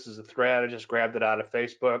see this is a thread. I just grabbed it out of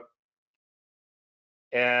Facebook.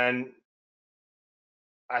 And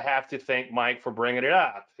I have to thank Mike for bringing it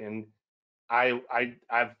up. And I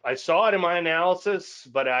saw it in my analysis,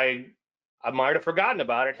 but I might have forgotten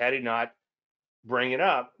about it had he not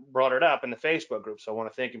brought it up in the Facebook group. So I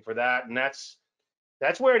want to thank him for that. And that's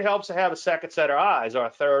where it helps to have a second set of eyes, or a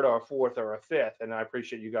third, or a fourth, or a fifth. And I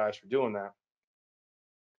appreciate you guys for doing that.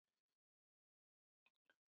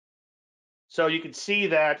 So you can see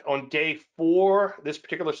that on day 4, this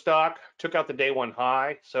particular stock took out the day 1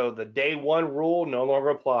 high. So the day 1 rule no longer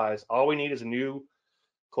applies. All we need is a new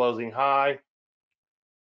closing high.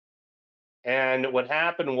 And what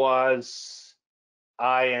happened was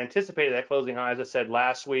I anticipated that closing high, as I said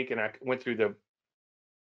last week, and I went through the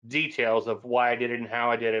details of why I did it and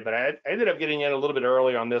how I did it. But I ended up getting in a little bit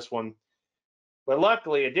early on this one. But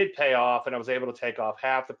luckily, it did pay off, and I was able to take off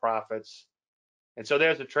half the profits. And so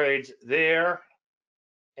there's the trades there,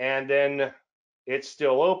 and then it's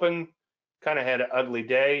still open. kind of had an ugly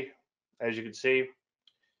day, as you can see.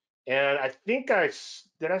 And I think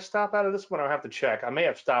did I stop out of this one? I'll have to check. I may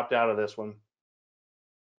have stopped out of this one.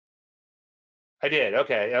 I did.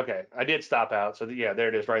 Okay, okay. I did stop out. So yeah, there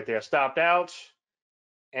it is right there. Stopped out.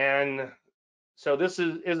 And so this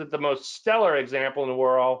isn't the most stellar example in the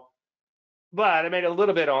world, but I made a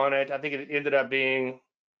little bit on it. I think it ended up being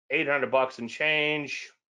 800 bucks and change.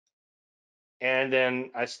 And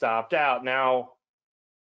then I stopped out. Now,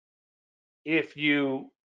 if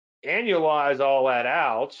you annualize all that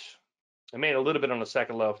out, I made a little bit on the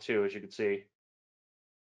second loaf too, as you can see.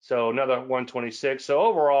 So another 126. So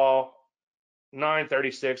overall,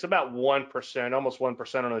 936, about 1%, almost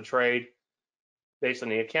 1% on the trade based on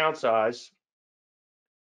the account size.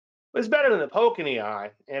 But it's better than the poke in the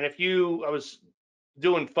eye. And I was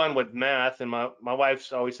doing fun with math, and my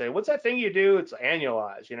wife's always say, "What's that thing you do?" It's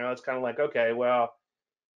annualized. It's kind of like, okay, well,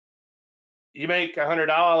 you make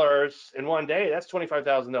 $100 in one day, that's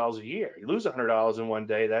 $25,000 a year. You lose $100 in one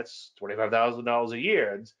day, that's $25,000 a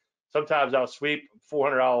year. And sometimes I'll sweep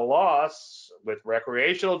 $400 loss with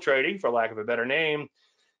recreational trading, for lack of a better name.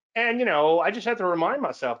 And I just have to remind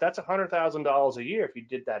myself that's $100,000 a year if you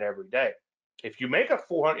did that every day. If you make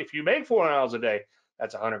 $400 a day,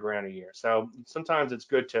 that's $100,000 a year. So sometimes it's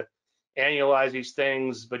good to annualize these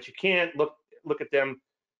things, but you can't look at them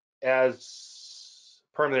as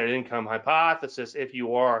permanent income hypothesis if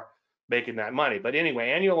you are making that money. But anyway,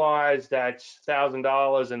 annualize that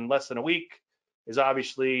 $1,000 in less than a week is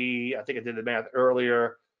obviously, I think I did the math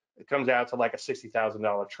earlier, it comes out to like a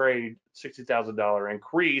 $60,000 trade, $60,000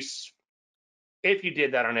 increase if you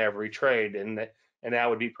did that on every trade, and that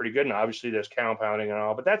would be pretty good. And obviously there's compounding and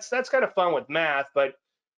all, but that's kind of fun with math, but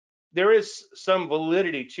there is some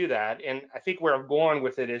validity to that. And I think where I'm going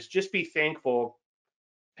with it is just be thankful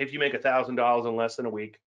if you make $1,000 in less than a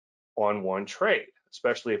week on one trade,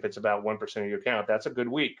 especially if it's about 1% of your account. That's a good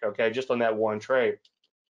week, okay, just on that one trade.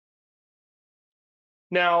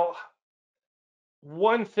 Now,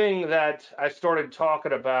 one thing that I started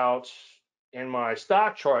talking about in my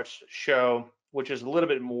stock charts show, which is a little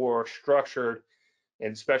bit more structured,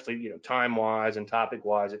 and especially time-wise and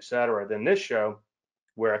topic-wise, et cetera, than this show,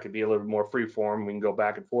 where I could be a little bit more free form. We can go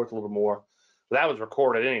back and forth a little more. But that was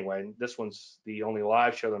recorded anyway. This one's the only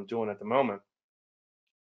live show that I'm doing at the moment.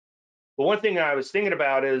 But one thing I was thinking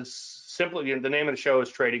about is simply, the name of the show is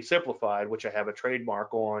Trading Simplified, which I have a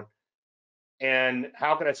trademark on. And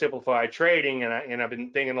how can I simplify trading? And I've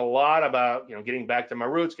been thinking a lot about getting back to my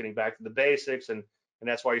roots, getting back to the basics, and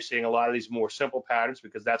that's why you're seeing a lot of these more simple patterns,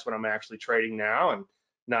 because that's what I'm actually trading now, and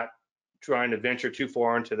not trying to venture too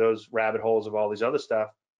far into those rabbit holes of all these other stuff.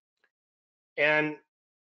 And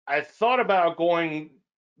I thought about going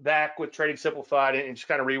back with Trading Simplified and just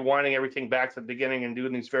kind of rewinding everything back to the beginning and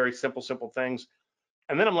doing these very simple things.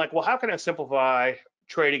 And then I'm like, well, how can I simplify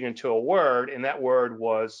trading into a word? And that word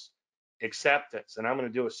was acceptance. And I'm going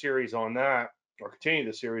to do a series on that, or continue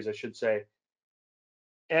the series, I should say.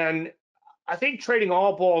 And I think trading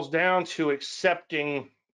all boils down to accepting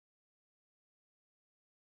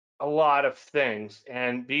a lot of things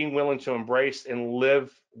and being willing to embrace and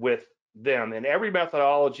live with them. And every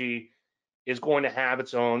methodology is going to have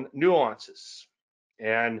its own nuances.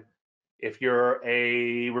 And if you're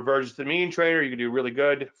a reversion to the mean trader, you can do really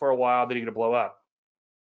good for a while, then you're going to blow up.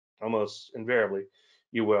 Almost invariably,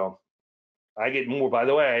 you will. I get more, by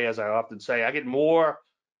the way, as I often say, I get more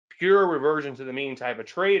pure reversion to the mean type of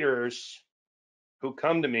traders who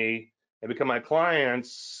come to me and become my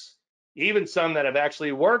clients, even some that have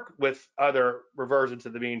actually worked with other reversion to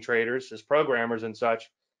the mean traders as programmers and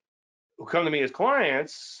such, who come to me as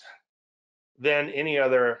clients, than any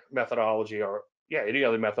other methodology, or any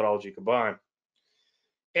other methodology combined.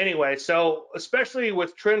 Anyway, so especially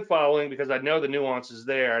with trend following, because I know the nuances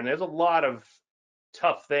there, and there's a lot of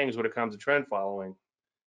tough things when it comes to trend following.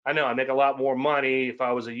 I know I make a lot more money. If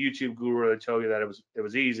I was a YouTube guru, I'd tell you that it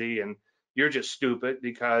was easy, and you're just stupid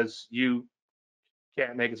because you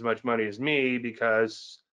can't make as much money as me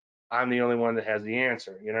because I'm the only one that has the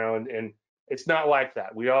answer, and it's not like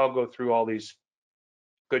that. We all go through all these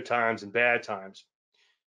good times and bad times.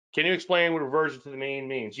 Can you explain what reversion to the mean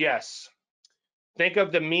means? Yes. Think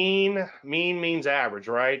of the mean. Mean means average,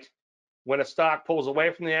 right? When a stock pulls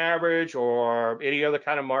away from the average, or any other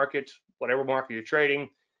kind of market, whatever market you're trading,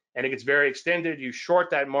 and it gets very extended, you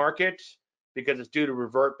short that market because it's due to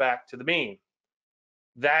revert back to the mean.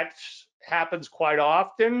 That happens quite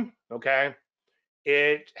often, okay?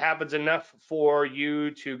 It happens enough for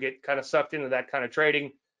you to get kind of sucked into that kind of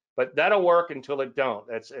trading, but that'll work until it don't.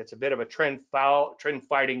 It's a bit of a trend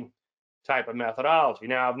fighting type of methodology.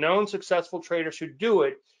 Now, I've known successful traders who do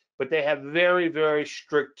it, but they have very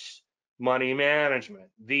strict money management.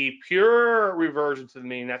 The pure reversion to the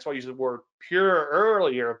mean, that's why I used the word pure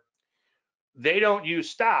earlier, they don't use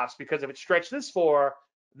stops, because if it stretched this far,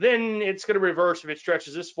 then it's going to reverse if it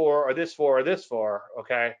stretches this far or this far or this far,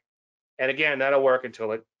 okay? And again, that'll work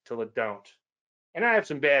until it don't. And I have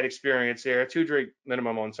some bad experience there, 2-drink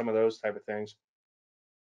minimum on some of those type of things.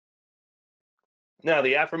 Now,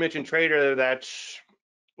 the aforementioned trader that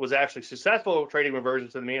was actually successful trading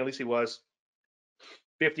reversions to the mean, at least he was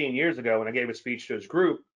 15 years ago when I gave a speech to his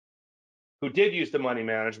group, who did use the money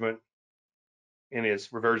management in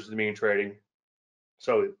his reversions to the mean trading.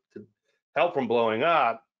 So to help from blowing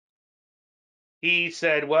up, he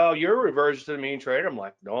said, well, you're a reversion to the mean trader. I'm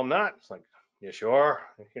like, no, I'm not. It's like, yeah, sure.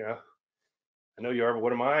 You know, I know you are, but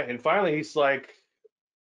what am I? And finally, he's like,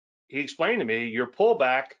 he explained to me, your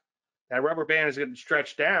pullback, that rubber band is getting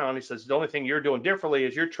stretched down. He says, the only thing you're doing differently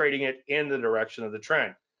is you're trading it in the direction of the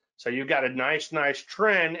trend. So you've got a nice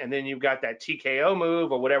trend, and then you've got that TKO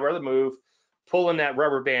move or whatever other move pulling that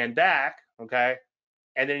rubber band back, okay?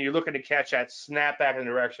 And then you're looking to catch that snap back in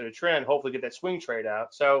the direction of the trend, hopefully get that swing trade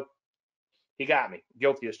out. So he got me,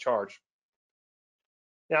 guilty as charged.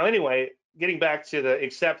 Now, anyway, getting back to the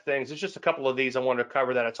accept things, there's just a couple of these I wanted to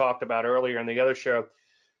cover that I talked about earlier in the other show.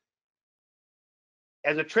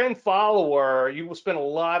 As a trend follower, you will spend a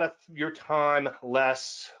lot of your time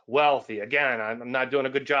less wealthy. Again, I'm not doing a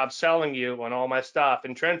good job selling you on all my stuff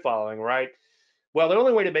in trend following, right? Well, the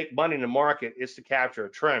only way to make money in the market is to capture a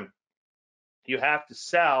trend. You have to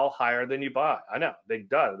sell higher than you buy. I know, big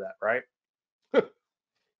duh of that, right?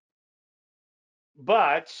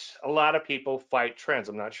 But a lot of people fight trends.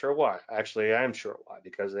 I'm not sure why. Actually, I am sure why,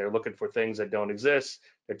 because they're looking for things that don't exist.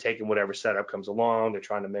 They're taking whatever setup comes along. They're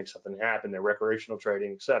trying to make something happen. They're recreational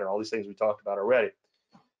trading, et cetera. All these things we talked about already.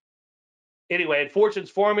 Anyway,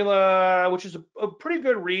 Fortune's formula, which is a pretty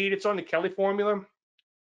good read. It's on the Kelly formula,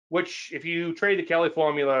 which if you trade the Kelly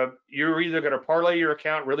formula, you're either going to parlay your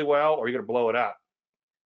account really well or you're going to blow it up,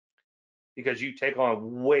 because you take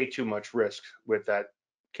on way too much risk with that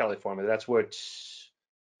Kelly formula. That's what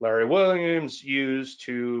Larry Williams used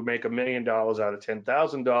to make $1 million out of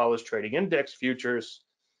 $10,000 trading index futures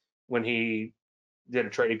when he did a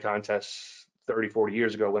trading contest 30, 40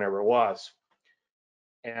 years ago, whenever it was.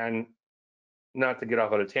 And not to get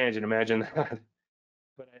off on a tangent, imagine that,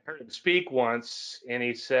 but I heard him speak once, and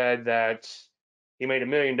he said that he made $1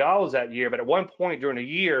 million that year, but at one point during the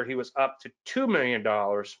year, he was up to $2 million.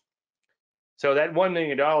 So that $1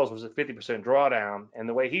 million was a 50% drawdown. And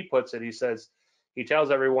the way he puts it, he says, he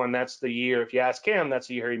tells everyone that's the year, if you ask him, that's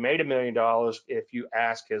the year he made $1 million. If you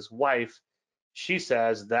ask his wife, she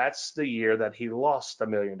says that's the year that he lost $1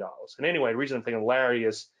 million. And anyway, the reason I'm thinking Larry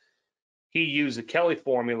is he used the Kelly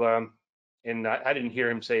formula, and I didn't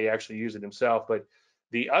hear him say he actually used it himself, but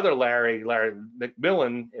the other Larry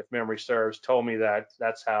McMillan, if memory serves, told me that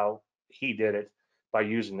that's how he did it, by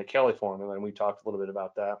using the Kelly formula, and we talked a little bit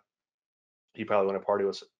about that. He probably want to party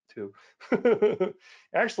with too.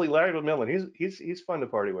 Actually, Larry McMillan, he's fun to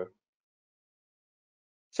party with.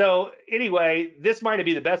 So anyway, this might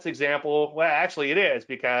be the best example. Well, actually it is,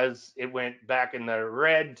 because it went back in the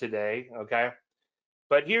red today, okay?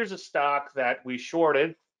 But here's a stock that we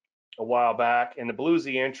shorted a while back, and the blue's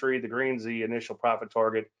the entry, the green's the initial profit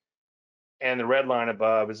target, and the red line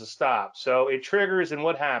above is a stop. So it triggers, and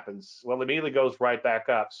what happens? Well, it immediately goes right back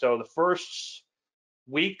up. So the first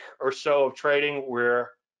week or so of trading, we're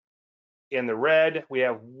in the red. We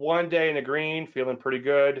have 1 day in the green, feeling pretty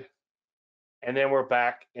good, and then we're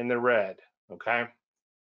back in the red, okay,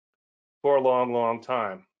 for a long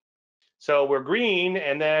time. So we're green,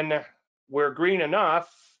 and then we're green enough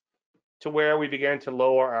to where we begin to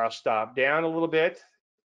lower our stop down a little bit.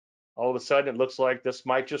 All of a sudden, it looks like this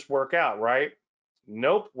might just work out, right?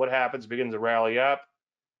 Nope. What happens? Begins to rally up.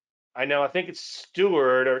 I know, I think it's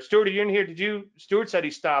Stewart, are you in here? Stewart said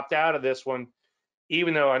he stopped out of this one,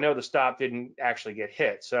 even though I know the stop didn't actually get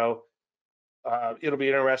hit. So it'll be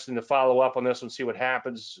interesting to follow up on this and see what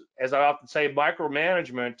happens. As I often say,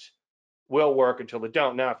 micromanagement will work until it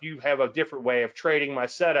don't. Now, if you have a different way of trading my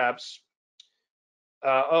setups,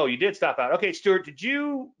 oh, you did stop out. Okay, Stuart,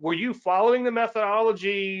 were you following the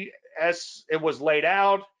methodology as it was laid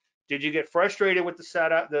out? Did you get frustrated with the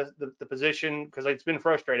setup, the position? Because it's been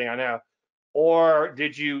frustrating, I know. Or do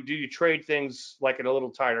you trade things like in a little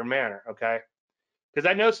tighter manner? Okay. Because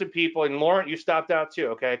I know some people, and Lauren, you stopped out too.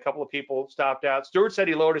 Okay, a couple of people stopped out. Stuart said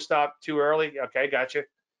he lowered his stop too early. Okay, gotcha.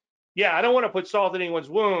 Yeah, I don't want to put salt in anyone's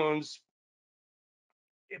wounds,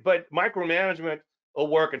 but micromanagement will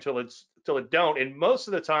work until it don't. And most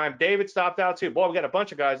of the time, David stopped out too. Boy, we got a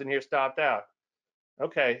bunch of guys in here stopped out.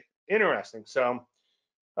 Okay, interesting. So,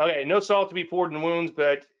 okay, no salt to be poured in wounds,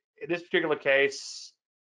 but in this particular case,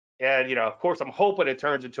 and of course, I'm hoping it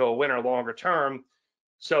turns into a winner longer term,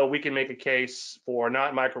 so we can make a case for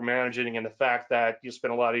not micromanaging and the fact that you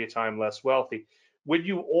spend a lot of your time less wealthy. When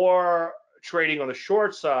you are trading on the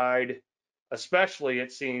short side, especially,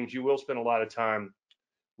 it seems you will spend a lot of time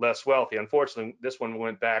less wealthy. Unfortunately, this one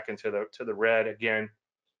went back into the red again.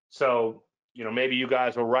 So, maybe you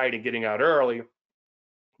guys were right in getting out early,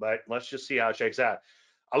 but let's just see how it shakes out.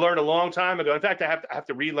 I learned a long time ago. In fact, I have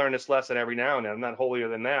to relearn this lesson every now and then. I'm not holier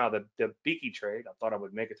than thou. The Beaky trade. I thought I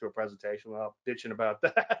would make it through a presentation without bitching about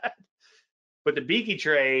that. But the Beaky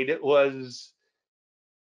trade was,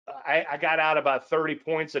 I got out about 30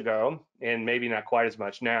 points ago, and maybe not quite as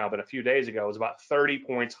much now, but a few days ago it was about 30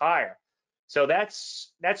 points higher. So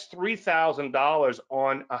that's $3,000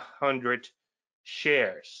 on 100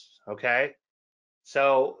 shares. Okay.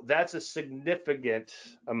 So that's a significant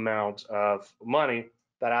amount of money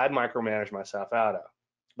that I'd micromanage myself out of.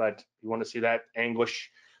 But you want to see that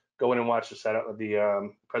anguish, go in and watch the setup of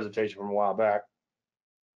the presentation from a while back.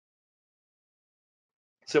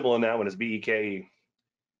 Symbol on that one is BEKE.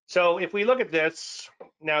 So if we look at this,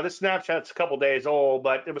 now this snapshot's a couple days old,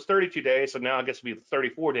 but it was 32 days, so now I guess it'll be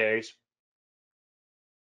 34 days.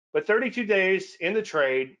 But 32 days in the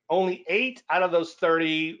trade, only 8 out of those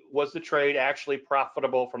 30 was the trade actually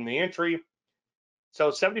profitable from the entry. So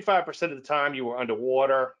 75% of the time you were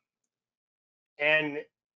underwater. And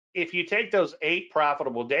if you take those 8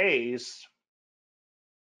 profitable days,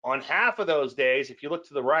 on half of those days, if you look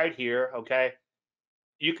to the right here, okay,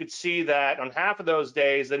 you could see that on half of those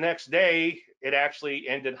days, the next day, it actually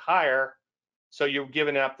ended higher. So you're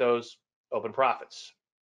giving up those open profits.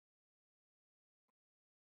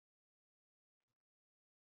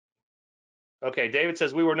 Okay, David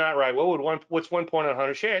says we were not right. What's 1 point on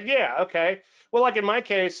 100 shares? Yeah, okay. Well, like in my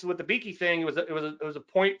case with the Beaky thing, it was a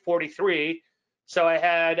 0.43. So I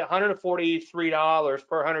had $143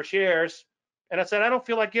 per 100 shares, and I said I don't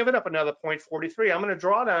feel like giving up another 0.43. I'm going to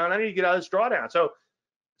draw down. I need to get out of this drawdown.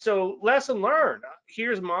 So lesson learned.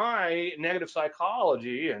 Here's my negative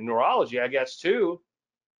psychology and neurology, I guess, too.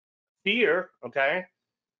 Fear. Okay,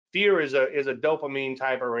 fear is a dopamine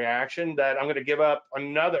type of reaction that I'm going to give up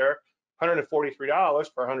another $143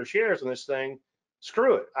 per 100 shares on this thing.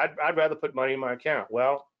 Screw it. I'd rather put money in my account.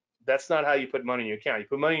 Well, that's not how you put money in your account. You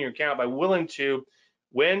put money in your account by willing to,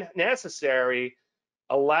 when necessary,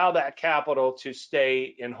 allow that capital to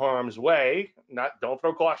stay in harm's way. Don't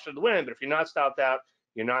throw caution to the wind, but if you're not stopped out,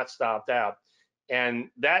 you're not stopped out.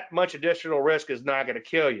 And that much additional risk is not going to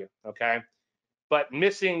kill you, okay? But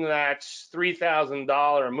missing that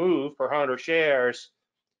 $3,000 move per 100 shares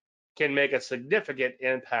can make a significant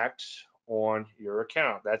impact on your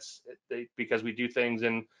account. That's because we do things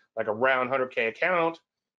in like a round 100K account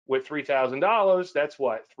with $3,000. That's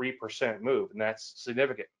what, 3% move, and that's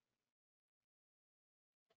significant.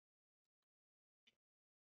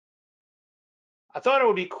 I thought it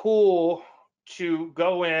would be cool to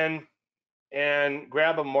go in and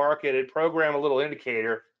grab a market and program a little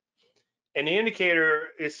indicator. And the indicator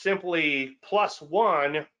is simply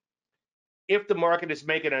 +1 if the market is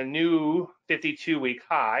making a new 52-week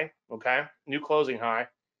high, okay, new closing high,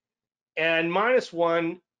 and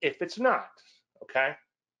 -1 if it's not, okay.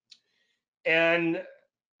 And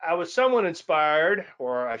I was somewhat inspired,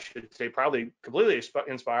 or I should say probably completely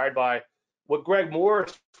inspired by what Greg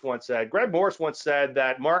Morris once said. Greg Morris once said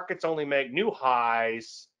that markets only make new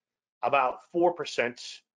highs about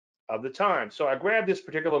 4% of the time. So I grabbed this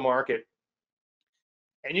particular market,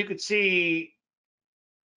 and you could see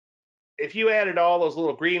if you added all those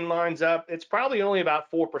little green lines up, it's probably only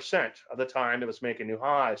about 4% of the time it was making new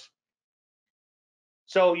highs.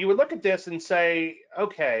 So you would look at this and say,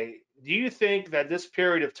 okay, do you think that this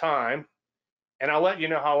period of time, and I'll let you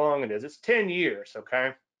know how long it is, it's 10 years,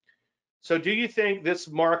 okay? So do you think this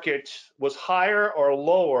market was higher or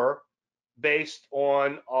lower based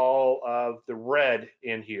on all of the red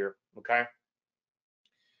in here, okay?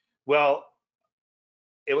 Well,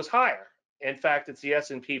 it was higher. In fact, it's the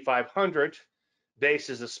S&P 500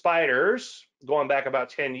 basis the spiders going back about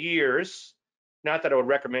 10 years. Not that I would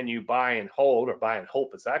recommend you buy and hold, or buy and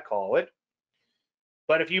hope as I call it.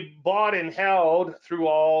 But if you bought and held through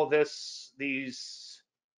all this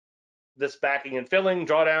backing and filling,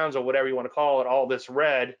 drawdowns, or whatever you want to call it, all this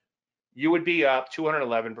red, you would be up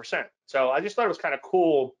 211%. So I just thought it was kind of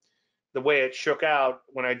cool the way it shook out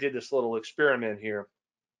when I did this little experiment here.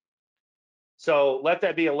 So let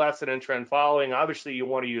that be a lesson in trend following. Obviously, you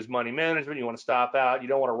want to use money management. You want to stop out. You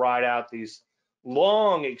don't want to ride out these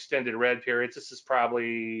long extended red periods. This is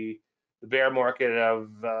probably the bear market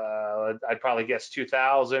of, I'd probably guess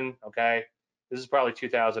 2000, okay? This is probably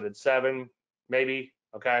 2007, maybe.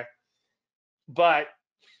 okay? But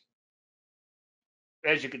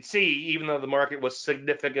as you can see, even though the market was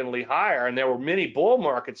significantly higher and there were many bull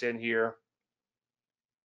markets in here,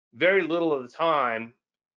 very little of the time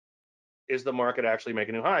is the market actually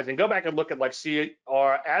making new highs. And go back and look at like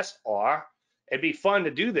CRSR. It'd be fun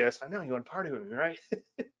to do this. I know you want to party with me, right?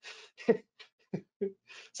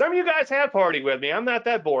 Some of you guys have partied with me. I'm not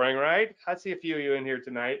that boring, right? I see a few of you in here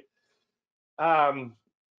tonight. But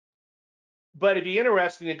it'd be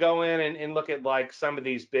interesting to go in and look at like some of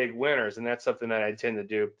these big winners, and that's something that I tend to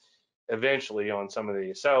do eventually on some of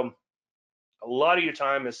these. So a lot of your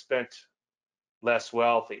time is spent less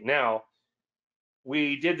wealthy. Now,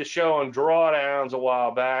 we did the show on drawdowns a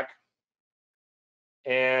while back,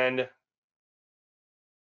 and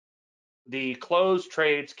the closed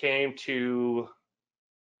trades came to,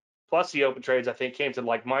 plus the open trades, I think came to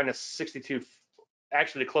like minus 62.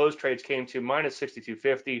 Actually, the closed trades came to minus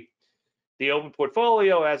 62.50. The open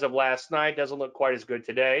portfolio as of last night doesn't look quite as good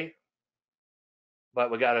today, but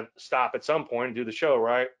we got to stop at some point and do the show,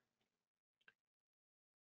 right?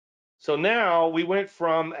 So now we went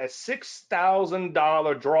from a $6,000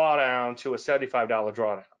 drawdown to a $75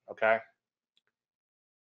 drawdown, okay?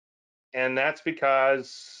 And that's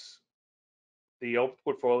because the open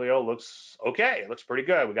portfolio looks okay. It looks pretty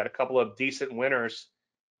good. We got a couple of decent winners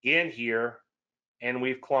in here, and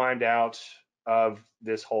we've climbed out of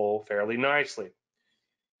this hole fairly nicely.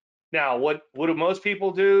 Now, what do most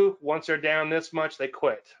people do once they're down this much? They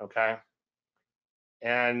quit, okay?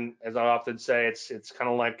 And as I often say, it's kind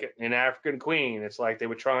of like an African queen. It's like they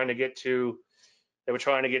were trying to get to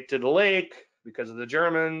the lake because of the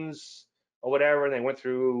Germans or whatever, and they went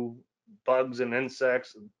through bugs and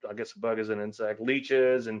insects. I guess a bug is an insect,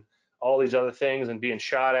 leeches, and all these other things, and being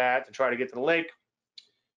shot at to try to get to the lake.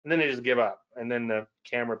 And then they just give up. And then the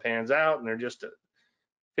camera pans out, and they're just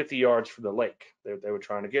 50 yards from the lake they were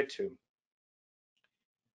trying to get to.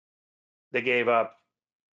 They gave up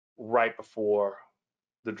right before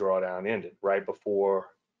the drawdown ended, right before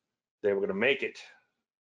they were going to make it.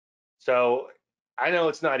 So I know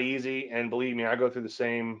it's not easy, and believe me, I go through the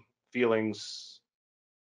same feelings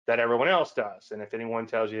that everyone else does. And if anyone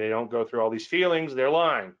tells you they don't go through all these feelings, they're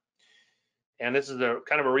lying. And this is a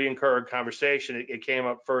kind of a recurring conversation. It came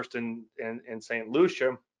up first in St.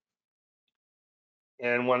 Lucia.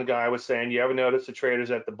 And one guy was saying, you ever notice the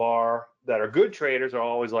traders at the bar that are good traders are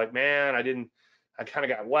always like, man, I kind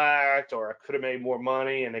of got whacked, or I could have made more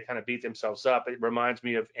money, and they kind of beat themselves up. It reminds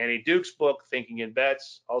me of Annie Duke's book, Thinking in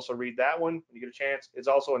Bets. Also read that one when you get a chance. It's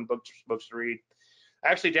also in books to read. I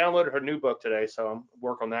actually downloaded her new book today, so I'm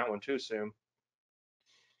work on that one too soon.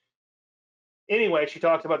 Anyway, she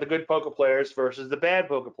talked about the good poker players versus the bad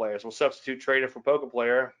poker players. We'll substitute trader for poker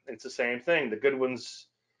player. It's the same thing. The good ones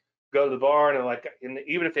go to the bar and like,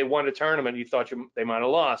 even if they won a tournament, you thought they might have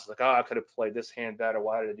lost. Like, oh, I could have played this hand better.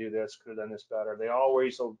 Why did I do this? Could have done this better. They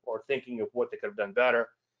always are thinking of what they could have done better.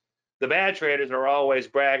 The bad traders are always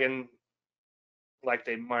bragging like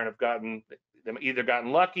they might have either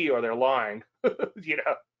gotten lucky or they're lying, you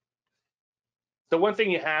know. So one thing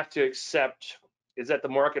you have to accept is that the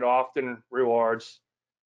market often rewards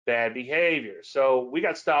bad behavior. So we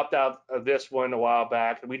got stopped out of this one a while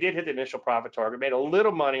back, and we did hit the initial profit target, made a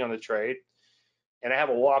little money on the trade, and I have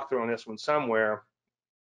a walkthrough on this one somewhere.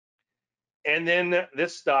 And then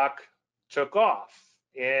this stock took off,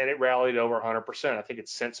 and it rallied over 100%. I think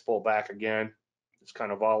it's since pulled back again. It's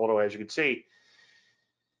kind of volatile, as you can see.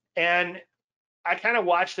 And I kind of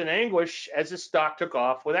watched in anguish as this stock took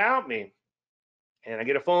off without me. And I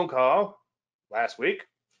get a phone call last week.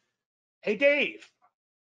 Hey, Dave,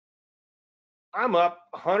 I'm up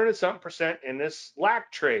 100 and something percent in this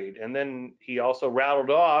LAC trade. And then he also rattled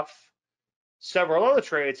off several other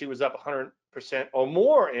trades he was up 100% or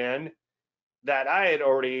more in that I had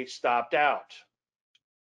already stopped out.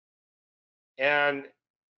 And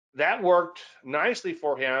that worked nicely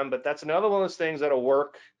for him, but that's another one of those things that'll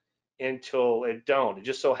work until it don't. It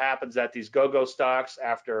just so happens that these go-go stocks,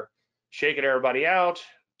 after shaking everybody out,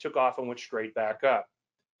 took off and went straight back up.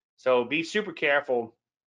 So be super careful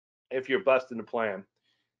if you're busting the plan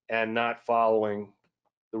and not following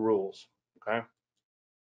the rules, okay?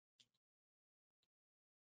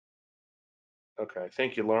 Okay,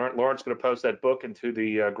 thank you, Lauren. Lauren's going to post that book into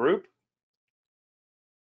the group.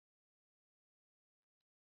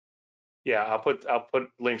 Yeah, I'll put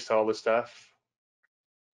links to all this stuff.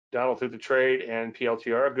 Donald through the trade and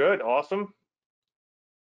PLTR. Good, awesome.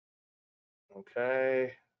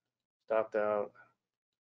 Okay, stopped out.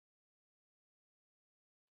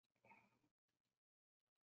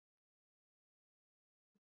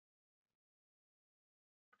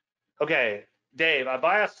 Okay, Dave, I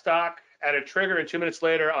buy a stock at a trigger and 2 minutes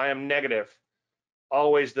later, I am negative.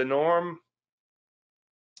 Always the norm.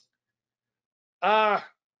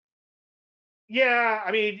 Yeah,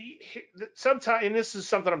 I mean, sometimes, and this is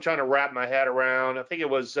something I'm trying to wrap my head around. I think it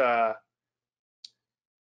was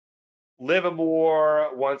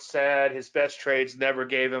Livermore once said his best trades never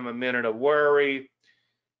gave him a minute of worry.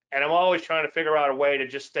 And I'm always trying to figure out a way to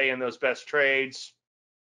just stay in those best trades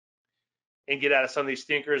and get out of some of these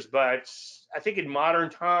stinkers. But I think in modern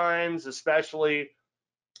times, especially,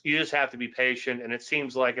 you just have to be patient. And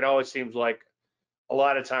it always seems like a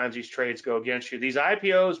lot of times these trades go against you. These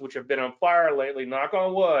IPOs, which have been on fire lately, knock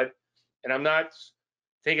on wood, and I'm not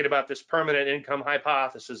thinking about this permanent income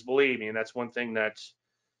hypothesis, believe me, and that's one thing that's,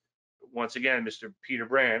 once again, Mr. Peter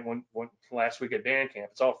Brand, one last week at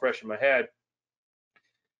Bandcamp, it's all fresh in my head,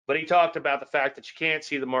 but he talked about the fact that you can't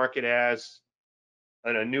see the market as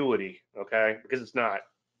an annuity, okay, because it's not.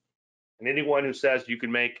 And anyone who says you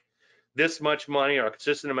can make this much money or a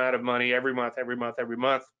consistent amount of money every month,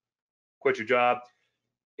 quit your job,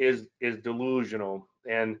 is delusional.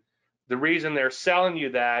 And the reason they're selling you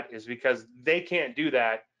that is because they can't do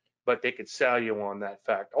that, but they could sell you on that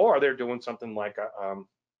fact, or they're doing something like a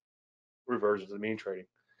reversions of mean trading.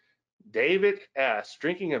 David S.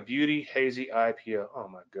 Drinking a beauty hazy IPO. Oh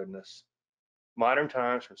my goodness. Modern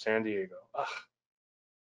Times from San Diego. Ugh.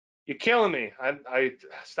 You're killing me. I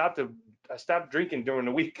stopped drinking during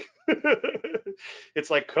the week. It's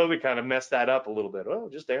like COVID kind of messed that up a little bit. Oh,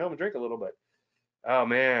 just stay home and drink a little bit. Oh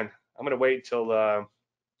man, I'm gonna wait until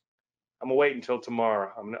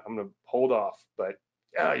tomorrow. I'm gonna hold off, but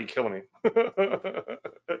you're killing me.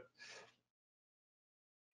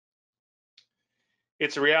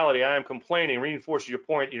 It's a reality. I am complaining. Reinforces your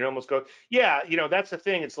point. You almost go, yeah. That's the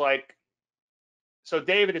thing. It's like, so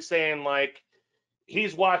David is saying like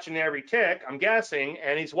he's watching every tick, I'm guessing,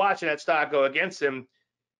 and he's watching that stock go against him,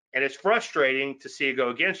 and it's frustrating to see it go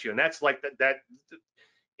against you. And that's like that.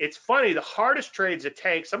 It's funny. The hardest trades it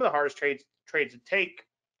takes, some of the hardest trades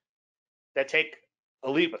that take a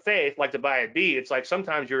leap of faith, like to buy a B, it's like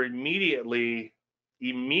sometimes you're immediately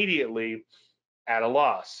at a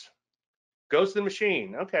loss. Ghost in the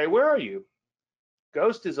Machine. Okay, where are you?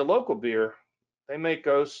 Ghost is a local beer. They make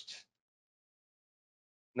Ghost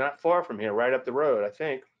not far from here, right up the road, I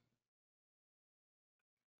think.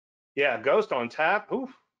 Yeah, Ghost on tap. Ooh.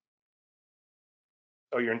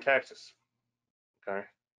 Oh, you're in Texas. Okay.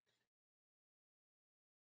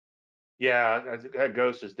 Yeah, that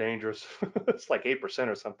Ghost is dangerous. It's like 8%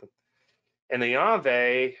 or something. And the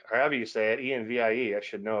Envie, or however you say it, ENVIE, I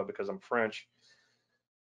should know it because I'm French,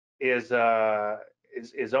 is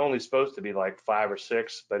only supposed to be like 5 or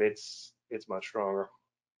 6, but it's much stronger.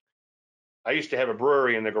 I used to have a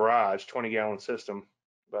brewery in the garage, 20-gallon system,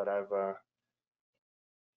 but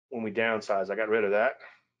when we downsized, I got rid of that.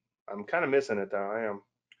 I'm kind of missing it though. I am.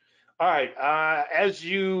 All right. As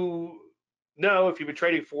you know, if you've been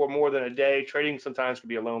trading for more than a day, trading sometimes can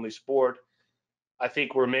be a lonely sport. I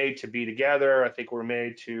think we're made to be together. I think we're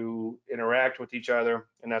made to interact with each other,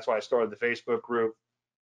 and that's why I started the Facebook group.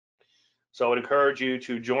 So I would encourage you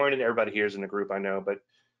to join, and everybody here is in the group, I know, but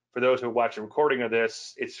for those who watch the recording of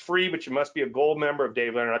this, it's free, but you must be a gold member of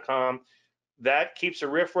DaveLandry.com. That keeps a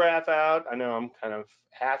riffraff out. I know I'm kind of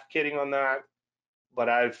half kidding on that, but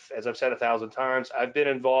as I've said 1,000 times, I've been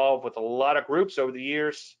involved with a lot of groups over the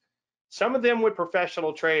years, some of them with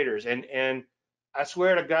professional traders, and I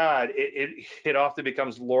swear to God, it often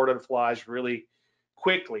becomes Lord of the Flies really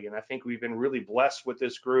quickly, and I think we've been really blessed with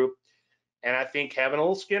this group, and I think having a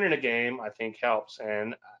little skin in the game, I think helps,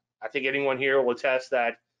 and I think anyone here will attest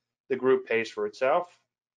that the group pays for itself,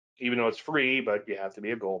 even though it's free, but you have to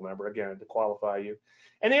be a gold member, again, to qualify you.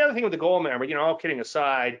 And the other thing with the gold member, all kidding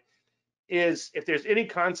aside, is if there's any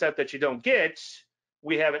concept that you don't get,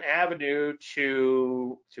 we have an avenue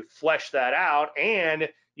to flesh that out, and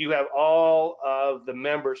you have all of the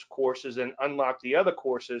members' courses and unlock the other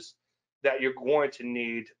courses that you're going to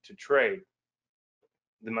need to trade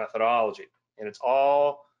the methodology. And it's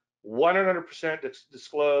all 100%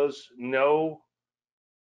 disclosed, no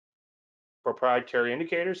proprietary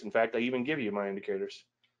indicators. In fact, I even give you my indicators.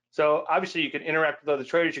 So obviously you can interact with other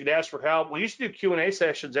traders. You can ask for help. We used to do Q&A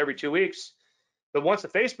sessions every 2 weeks, but once the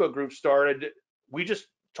Facebook group started, we just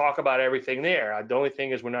talk about everything there. The only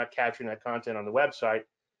thing is we're not capturing that content on the website,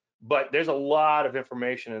 but there's a lot of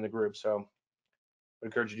information in the group. So I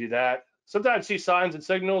encourage you to do that. Sometimes see signs and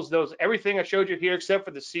signals. Everything I showed you here, except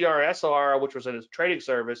for the CRSR, which was a trading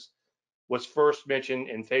service, was first mentioned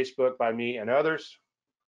in Facebook by me and others.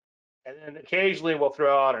 And then occasionally we'll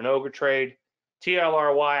throw out an ogre trade.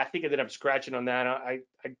 TLRY, I think I ended up scratching on that. I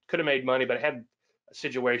could have made money, but I had a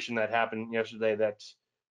situation that happened yesterday that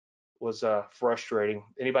was frustrating.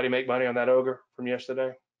 Anybody make money on that ogre from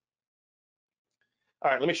yesterday? All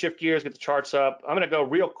right, let me shift gears, get the charts up. I'm going to go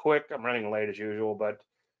real quick. I'm running late as usual, but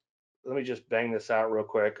let me just bang this out real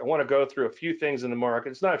quick. I want to go through a few things in the market.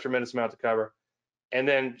 It's not a tremendous amount to cover. And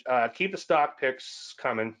then keep the stock picks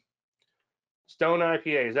coming. Stone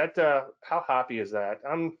IPA, is that how hoppy is that?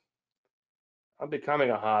 I'm becoming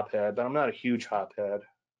a hop head, but I'm not a huge hop head.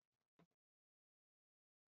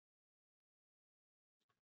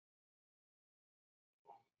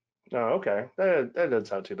 Oh, okay. That doesn't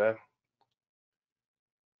sound too bad.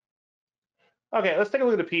 Okay, let's take a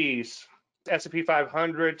look at the Ps. S&P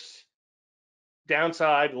 500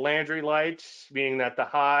 downside Landry lights, meaning that the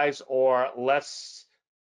highs are less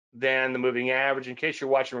than the moving average. In case you're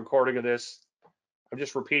watching a recording of this, I'm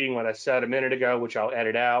just repeating what I said a minute ago, which I'll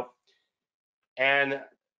edit out. And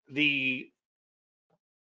the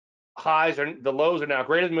the lows are now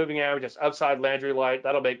greater than moving average. That's upside Landry light.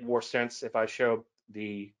 That'll make more sense if I show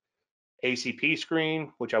the ACP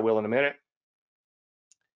screen, which I will in a minute.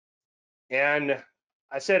 And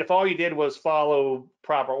I said if all you did was follow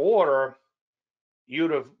proper order,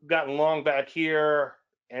 you'd have gotten long back here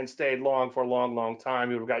and stayed long for a long, long time.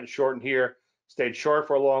 You would have gotten short in here, stayed short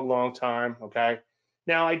for a long, long time, okay?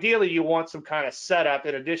 Now, ideally, you want some kind of setup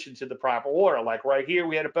in addition to the proper order. Like right here,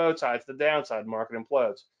 we had a bow tie to the downside, market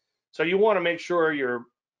implodes. So you want to make sure you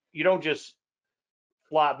don't just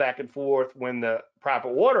flop back and forth when the proper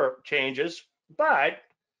order changes, but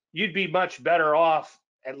you'd be much better off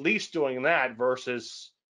at least doing that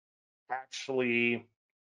versus actually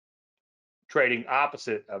trading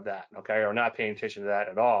opposite of that, okay, or not paying attention to that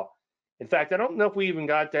at all. In fact, I don't know if we even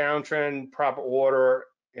got downtrend proper order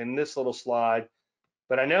in this little slide,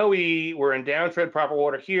 but I know we were in downtrend proper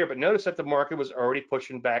order here, but notice that the market was already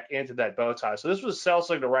pushing back into that bow tie. So this was a sell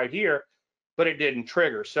signal right here, but it didn't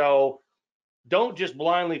trigger. So don't just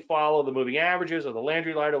blindly follow the moving averages or the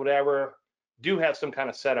Landry light or whatever. Do have some kind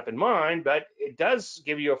of setup in mind, but it does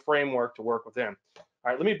give you a framework to work within.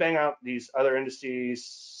 All right, let me bang out these other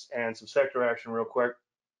indices and some sector action real quick.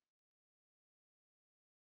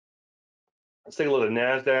 Let's take a look at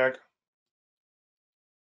NASDAQ.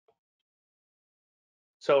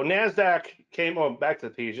 So NASDAQ came back to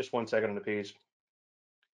the P's, just 1 second on the P's.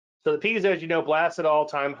 So the P's, as you know, blasted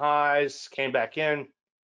all-time highs, came back in.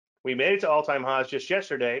 We made it to all-time highs just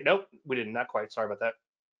yesterday. Nope, we didn't, not quite, sorry about that.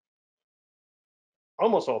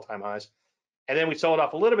 Almost all-time highs. And then we sold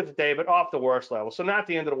off a little bit today, but off the worst level. So not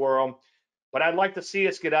the end of the world, but I'd like to see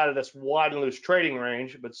us get out of this wide and loose trading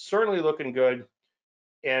range, but certainly looking good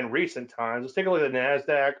in recent times. Let's take a look at the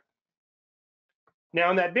NASDAQ. Now,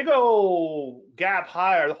 in that big old gap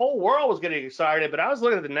higher, the whole world was getting excited, but I was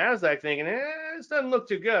looking at the NASDAQ thinking, this doesn't look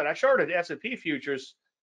too good. I shorted S&P futures.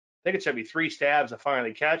 I think it should be 3 stabs to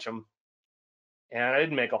finally catch them. And I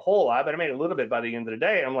didn't make a whole lot, but I made a little bit by the end of the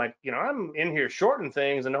day. I'm like, I'm in here shorting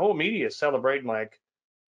things, and the whole media is celebrating like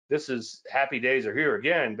this is happy days are here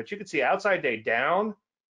again. But you can see outside day down,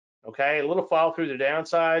 okay, a little follow through the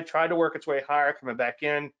downside, tried to work its way higher, coming back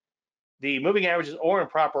in. The moving averages are in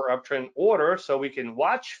proper uptrend order, so we can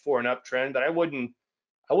watch for an uptrend, but I wouldn't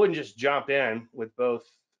just jump in with both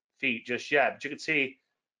feet just yet. But you can see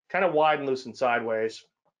kind of wide and loose and sideways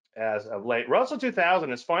as of late. Russell 2000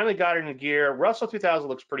 has finally got into gear. Russell 2000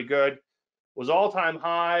 looks pretty good. Was all-time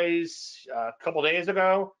highs a couple days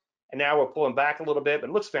ago, and now we're pulling back a little bit, but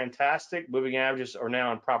it looks fantastic. Moving averages are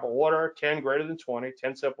now in proper order, 10 greater than 20,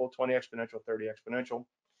 10 simple, 20 exponential, 30 exponential.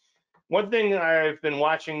 One thing I've been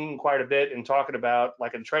watching quite a bit and talking about,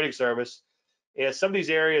 like in trading service, is some of these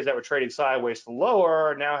areas that were trading sideways to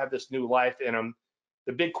lower now have this new life in them.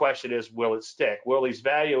 The big question is, will it stick? Will these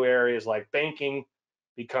value areas like banking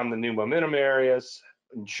become the new momentum areas?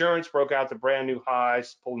 Insurance broke out the brand new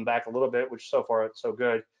highs, pulling back a little bit, which so far it's so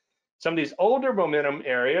good. Some of these older momentum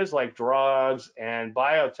areas like drugs and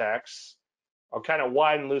biotechs are kind of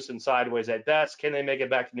wide and loose and sideways at best. Can they make it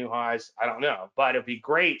back to new highs? I don't know, but it'd be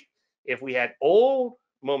great if we had old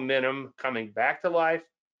momentum coming back to life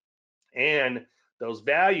and those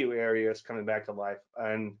value areas coming back to life.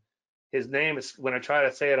 And his name is, when I try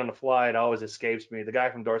to say it on the fly, it always escapes me. The guy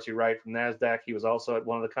from Dorsey Wright from NASDAQ, he was also at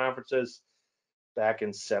one of the conferences back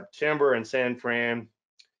in September in San Fran.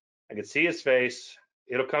 I could see his face.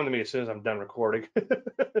 It'll come to me as soon as I'm done recording.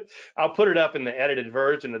 I'll put it up in the edited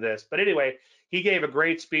version of this. But anyway, he gave a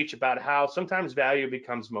great speech about how sometimes value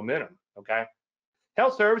becomes momentum, okay?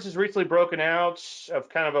 Health services recently broken out of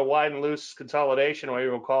kind of a wide and loose consolidation, whatever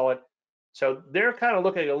you will call it. So they're kind of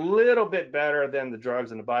looking a little bit better than the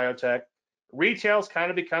drugs and the biotech. Retail's kind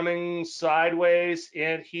of becoming sideways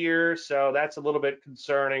in here, so that's a little bit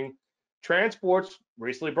concerning. transports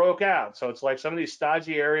recently broke out. So it's like some of these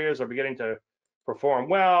stodgy areas are beginning to perform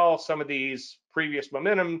well. Some of these previous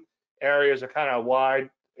momentum areas are kind of wide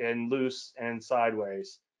and loose and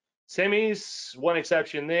sideways. Semis, one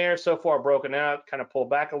exception there, so far broken out, kind of pulled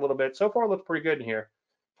back a little bit. So far looks pretty good in here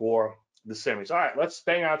for the semis. All right, let's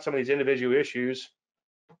bang out some of these individual issues.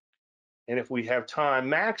 And if we have time,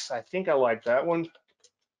 Max, I think I like that one.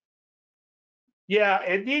 Yeah,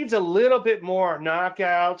 it needs a little bit more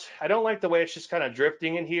knockout. I don't like the way it's just kind of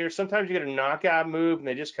drifting in here. Sometimes you get a knockout move and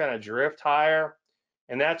they just kind of drift higher.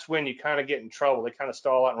 And that's when you kind of get in trouble. They kind of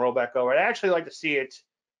stall out and roll back over. I'd actually like to see it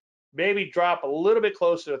maybe drop a little bit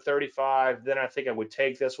closer to 35. Then I think I would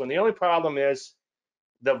take this one. The only problem is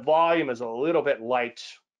the volume is a little bit light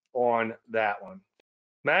on that one.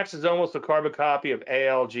 Max is almost a carbon copy of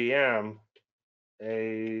ALGM.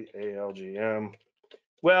 ALGM.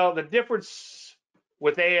 Well, the difference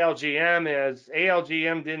with ALGM is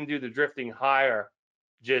ALGM didn't do the drifting higher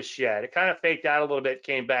just yet. It kind of faked out a little bit,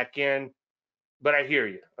 came back in, but I hear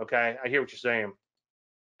you, okay? I hear what you're saying.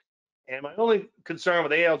 And my only concern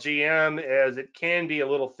with ALGM is it can be a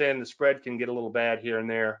little thin. The spread can get a little bad here and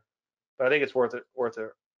there, but I think it's worth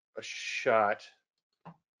a shot.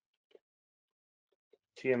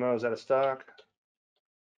 TMO, is that a stock?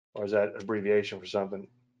 Or is that abbreviation for something?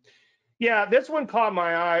 Yeah, this one caught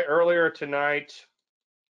my eye earlier tonight.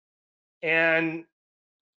 And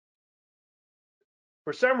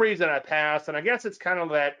for some reason I passed, and I guess it's kind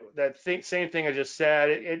of same thing I just said.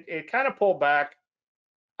 It kind of pulled back.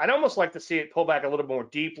 I'd almost like to see it pull back a little more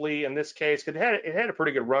deeply in this case, because it had a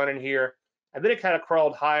pretty good run in here, and then it kind of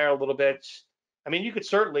crawled higher a little bit. I mean, you could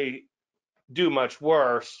certainly do much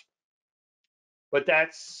worse, but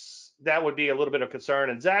that would be a little bit of concern.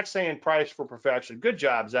 And Zach's saying price for perfection. Good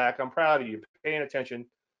job, Zach. I'm proud of you paying attention.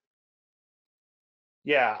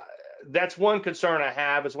 Yeah, that's one concern I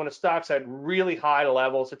have is when a stock's at really high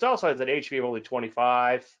levels. It's also has an HV of only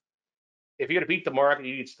 25. If you're going to beat the market,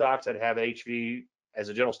 you need stocks that have HV, as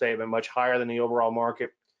a general statement, much higher than the overall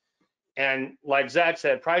market. And like Zach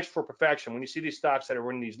said, price for perfection. When you see these stocks that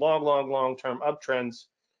are in these long-term uptrends,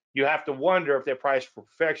 you have to wonder if they're priced for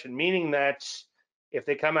perfection, meaning that if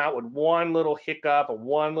they come out with one little hiccup or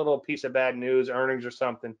one little piece of bad news, earnings or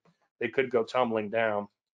something, they could go tumbling down.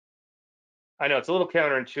 I know it's a little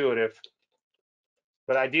counterintuitive,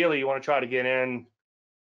 but ideally you want to try to get in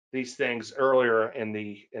these things earlier in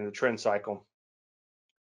the trend cycle.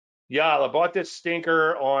 Yeah, I bought this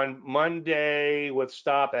stinker on Monday with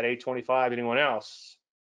stop at 825. Anyone else?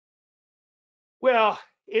 Well,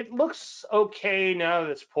 it looks okay now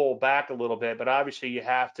that it's pulled back a little bit, but obviously you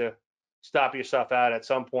have to stop yourself out at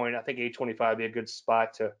some point. I think 825 would be a good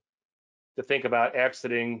spot to think about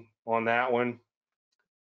exiting on that one.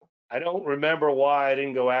 I don't remember why I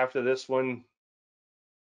didn't go after this one.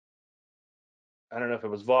 I don't know if it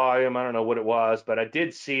was volume. I don't know what it was, but I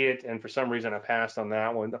did see it, and for some reason I passed on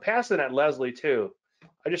that one. I passed it at Leslie too.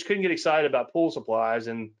 I just couldn't get excited about pool supplies,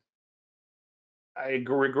 and I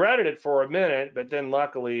regretted it for a minute, but then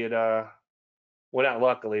luckily it, well, not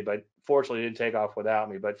luckily, but fortunately it didn't take off without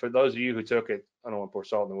me. But for those of you who took it, I don't want to pour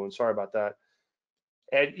salt in the wound. Sorry about that.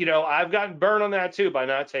 And, you know, I've gotten burned on that too by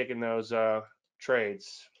not taking those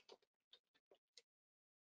trades.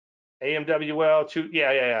 AMWL,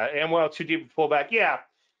 AMWL, too deep pullback. Yeah,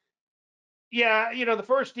 you know, the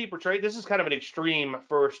first deep retrace, this is kind of an extreme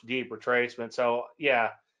first deep retracement. So, yeah,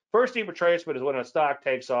 first deep retracement is when a stock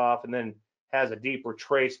takes off and then has a deep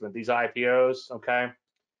retracement, these IPOs, okay?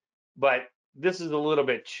 But this is a little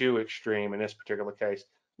bit too extreme in this particular case.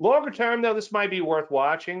 Longer term, though, this might be worth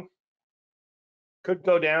watching. Could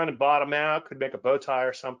go down and bottom out, could make a bow tie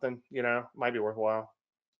or something, you know, might be worthwhile.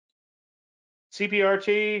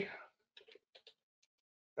 CPRT,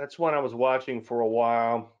 that's one I was watching for a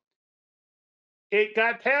while. It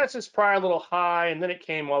got past its prior little high, and then it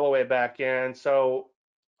came all the way back in. So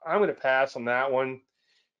I'm going to pass on that one.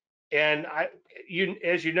 And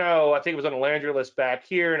as you know, I think it was on a Landry list back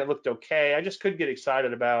here, and it looked okay. I just couldn't get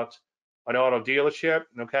excited about an auto dealership,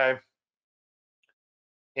 okay?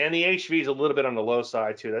 And the HV is a little bit on the low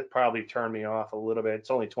side too. That probably turned me off a little bit.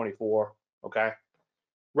 It's only 24, okay?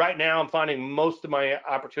 Right now, I'm finding most of my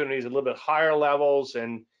opportunities a little bit higher levels,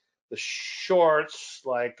 and the shorts,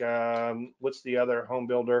 like what's the other home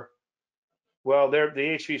builder? Well, the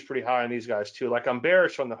HV is pretty high on these guys too. Like I'm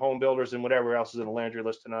bearish on the home builders and whatever else is in the Landry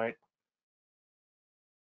list tonight.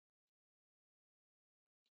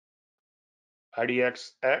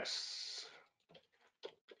 IDXX.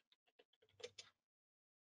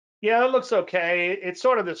 Yeah, it looks okay. It's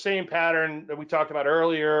sort of the same pattern that we talked about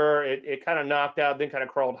earlier. It kind of knocked out, then kind of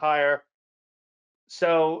crawled higher.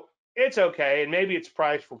 So It's okay, and maybe it's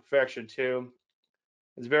priced for perfection too.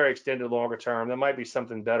 It's very extended longer term. There might be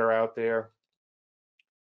something better out there,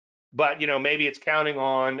 but maybe it's counting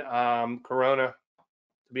on Corona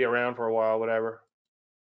to be around for a while, whatever.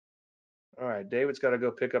 All right, David's got to go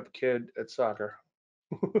pick up a kid at soccer.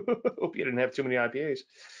 Hope you didn't have too many IPAs.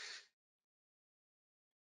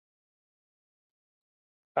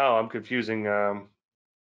 Oh, I'm confusing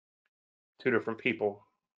two different people.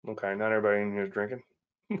 Okay, not everybody in here is drinking.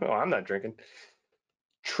 No, I'm not drinking.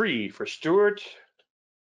 Tree for Stewart.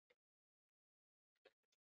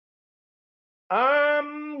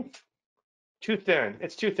 Um, Too thin.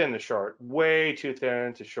 It's too thin to short. Way too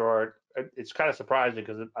thin to short. It's kind of surprising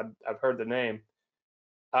because I've heard the name.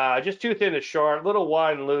 Just too thin to short. Little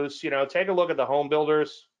wide and loose. Take a look at the home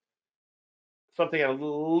builders. Something at a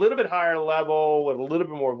little bit higher level with a little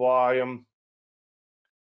bit more volume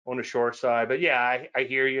on the short side. But yeah, I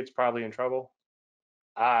hear you. It's probably in trouble.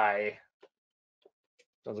 I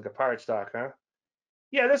Sounds like a pirate stock, huh?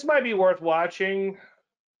 Yeah, this might be worth watching.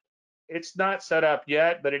 It's not set up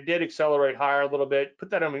yet, but it did accelerate higher a little bit. Put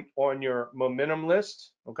that on your momentum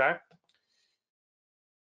list, okay?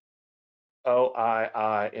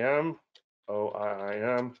 OIIM,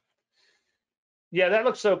 OIIM. Yeah, that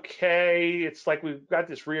looks okay. It's like we've got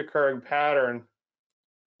this reoccurring pattern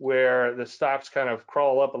where the stocks kind of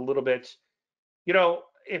crawl up a little bit.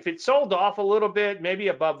 If it sold off a little bit, maybe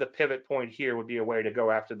above the pivot point here would be a way to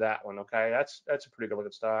go after that one, okay? That's a pretty good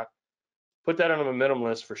looking stock. Put that on a minimum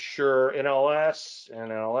list for sure.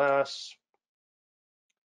 NLS.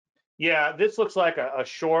 Yeah, this looks like a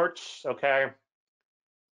short, okay?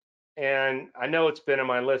 And I know it's been in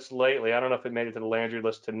my list lately. I don't know if it made it to the Landry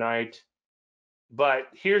list tonight, but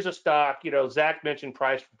here's a stock. Zach mentioned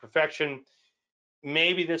price for perfection.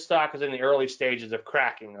 Maybe this stock is in the early stages of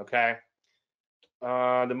cracking, okay?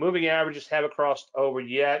 The moving averages haven't crossed over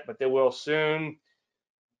yet, but they will soon.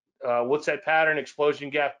 What's that pattern?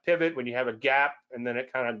 Explosion gap pivot, when you have a gap and then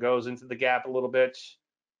it kind of goes into the gap a little bit.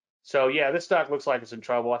 So yeah, this stock looks like it's in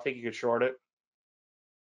trouble. I think you could short it.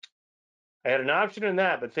 I had an option in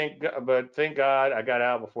that, but thank God I got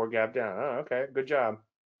out before gap down. Oh, okay, good job.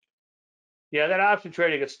 Yeah, that option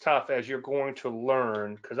trading is tough, as you're going to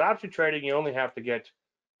learn, because option trading you only have to get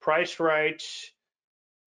price right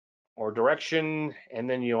or direction, and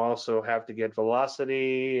then you also have to get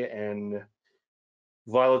velocity and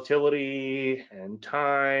volatility and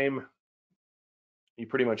time. You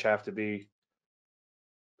pretty much have to be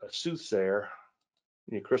a soothsayer.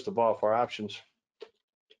 You need a crystal ball for options.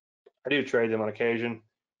 I do trade them on occasion.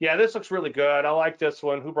 Yeah, this looks really good. I like this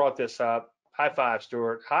one. Who brought this up? High five,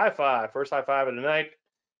 Stuart. High five. First high five of the night.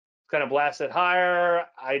 Kind of blasted higher.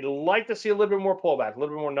 I'd like to see a little bit more pullback, a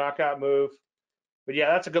little bit more knockout move. But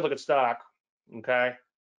yeah, that's a good looking stock. Okay.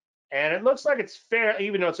 And it looks like it's fair,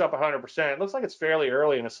 even though it's up 100%. It looks like it's fairly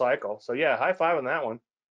early in the cycle. So yeah, high five on that one.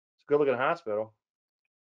 It's a good looking hospital.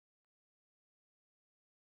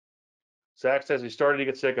 Zach says he started to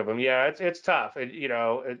get sick of them. Yeah, it's tough.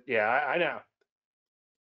 Yeah, I know.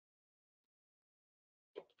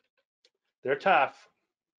 They're tough.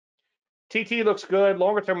 TT looks good.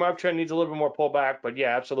 Longer term uptrend needs a little bit more pullback, but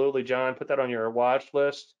yeah, absolutely, John. Put that on your watch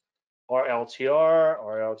list. Or LTR,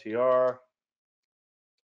 or LTR,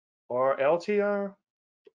 or LTR,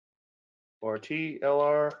 or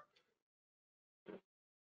TLR.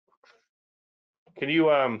 Can you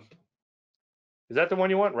is that the one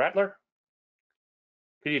you want, Rattler?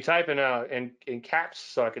 Can you type in caps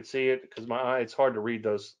so I can see it? Because my eye, it's hard to read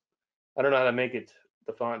those. I don't know how to make it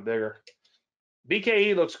the font bigger.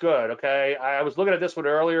 BKE looks good. Okay, I was looking at this one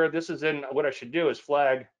earlier. This is in what I should do is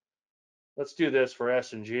flag. Let's do this for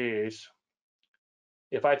S and Gs.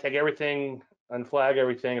 If I take everything, unflag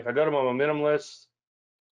everything. If I go to my momentum list,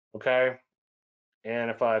 okay, and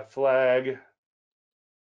if I flag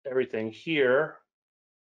everything here,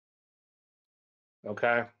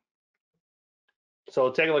 okay. So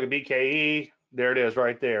take a look at BKE. There it is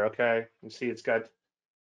right there, okay. You see it's got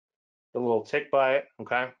the little tick by it,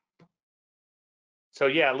 okay. So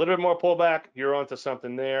yeah, a little bit more pullback. You're onto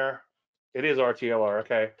something there. It is RTLR,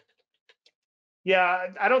 okay. Yeah,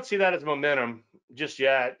 I don't see that as momentum just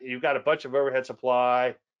yet. You've got a bunch of overhead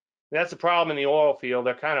supply. That's the problem in the oil field.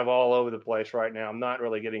 They're kind of all over the place right now. I'm not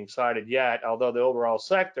really getting excited yet, although the overall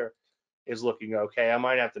sector is looking okay. I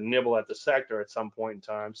might have to nibble at the sector at some point in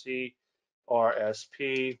time.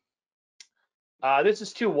 CRSP. This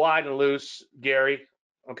is too wide and loose, Gary.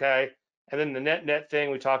 Okay. And then the net thing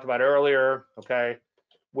we talked about earlier. Okay.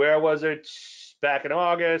 Where was it back in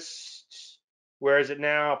August? Where is it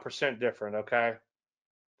now? Percent different. Okay.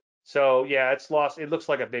 So yeah, it's lost. It looks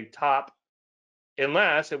like a big top,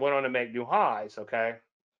 unless it went on to make new highs. Okay.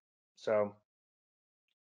 So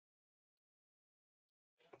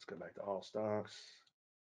let's go back to all stocks,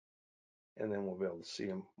 and then we'll be able to see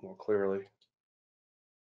them more clearly.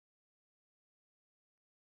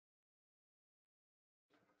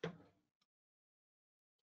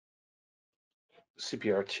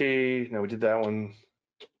 CPRT, no, we did that one.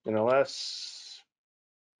 NLS.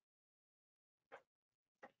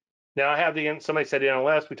 Now I have somebody said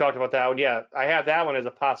NLS, we talked about that one. Yeah, I have that one as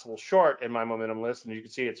a possible short in my momentum list, and you can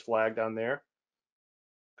see it's flagged on there.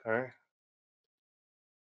 Okay.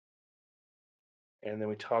 And then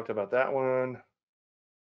we talked about that one.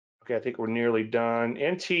 Okay, I think we're nearly done.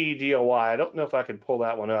 NTDOY, I don't know if I can pull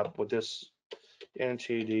that one up with this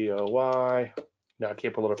NTDOY. No, I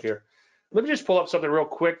can't pull it up here. Let me just pull up something real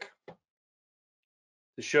quick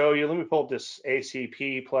to show you. Let me pull up this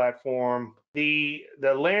ACP platform. The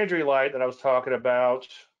Landry light that I was talking about.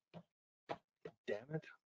 Damn it.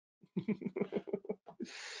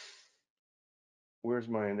 Where's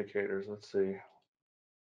my indicators? Let's see.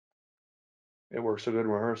 It works so good in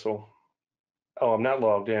rehearsal. Oh, I'm not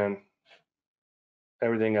logged in.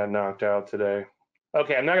 Everything got knocked out today.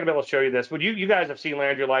 Okay, I'm not gonna be able to show you this, but you guys have seen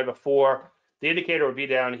Landry light before. The indicator would be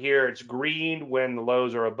down here. It's green when the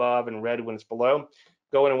lows are above and red when it's below.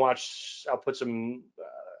 Go in and watch. I'll put some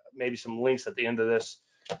maybe some links at the end of this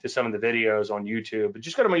to some of the videos on YouTube. But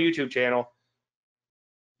just go to my YouTube channel,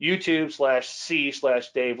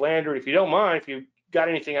 YouTube/C/Dave Landry. If you don't mind, if you got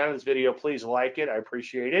anything out of this video, please like it. I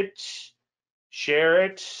appreciate it. Share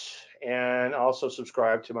it, and also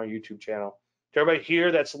subscribe to my YouTube channel. To everybody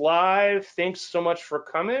here that's live, thanks so much for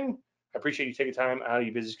coming. I appreciate you taking time out of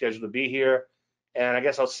your busy schedule to be here. And I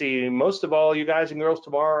guess I'll see most of all you guys and girls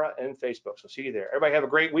tomorrow in Facebook. So see you there. Everybody have a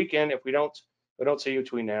great weekend if we don't see you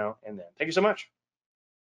between now and then. Thank you so much.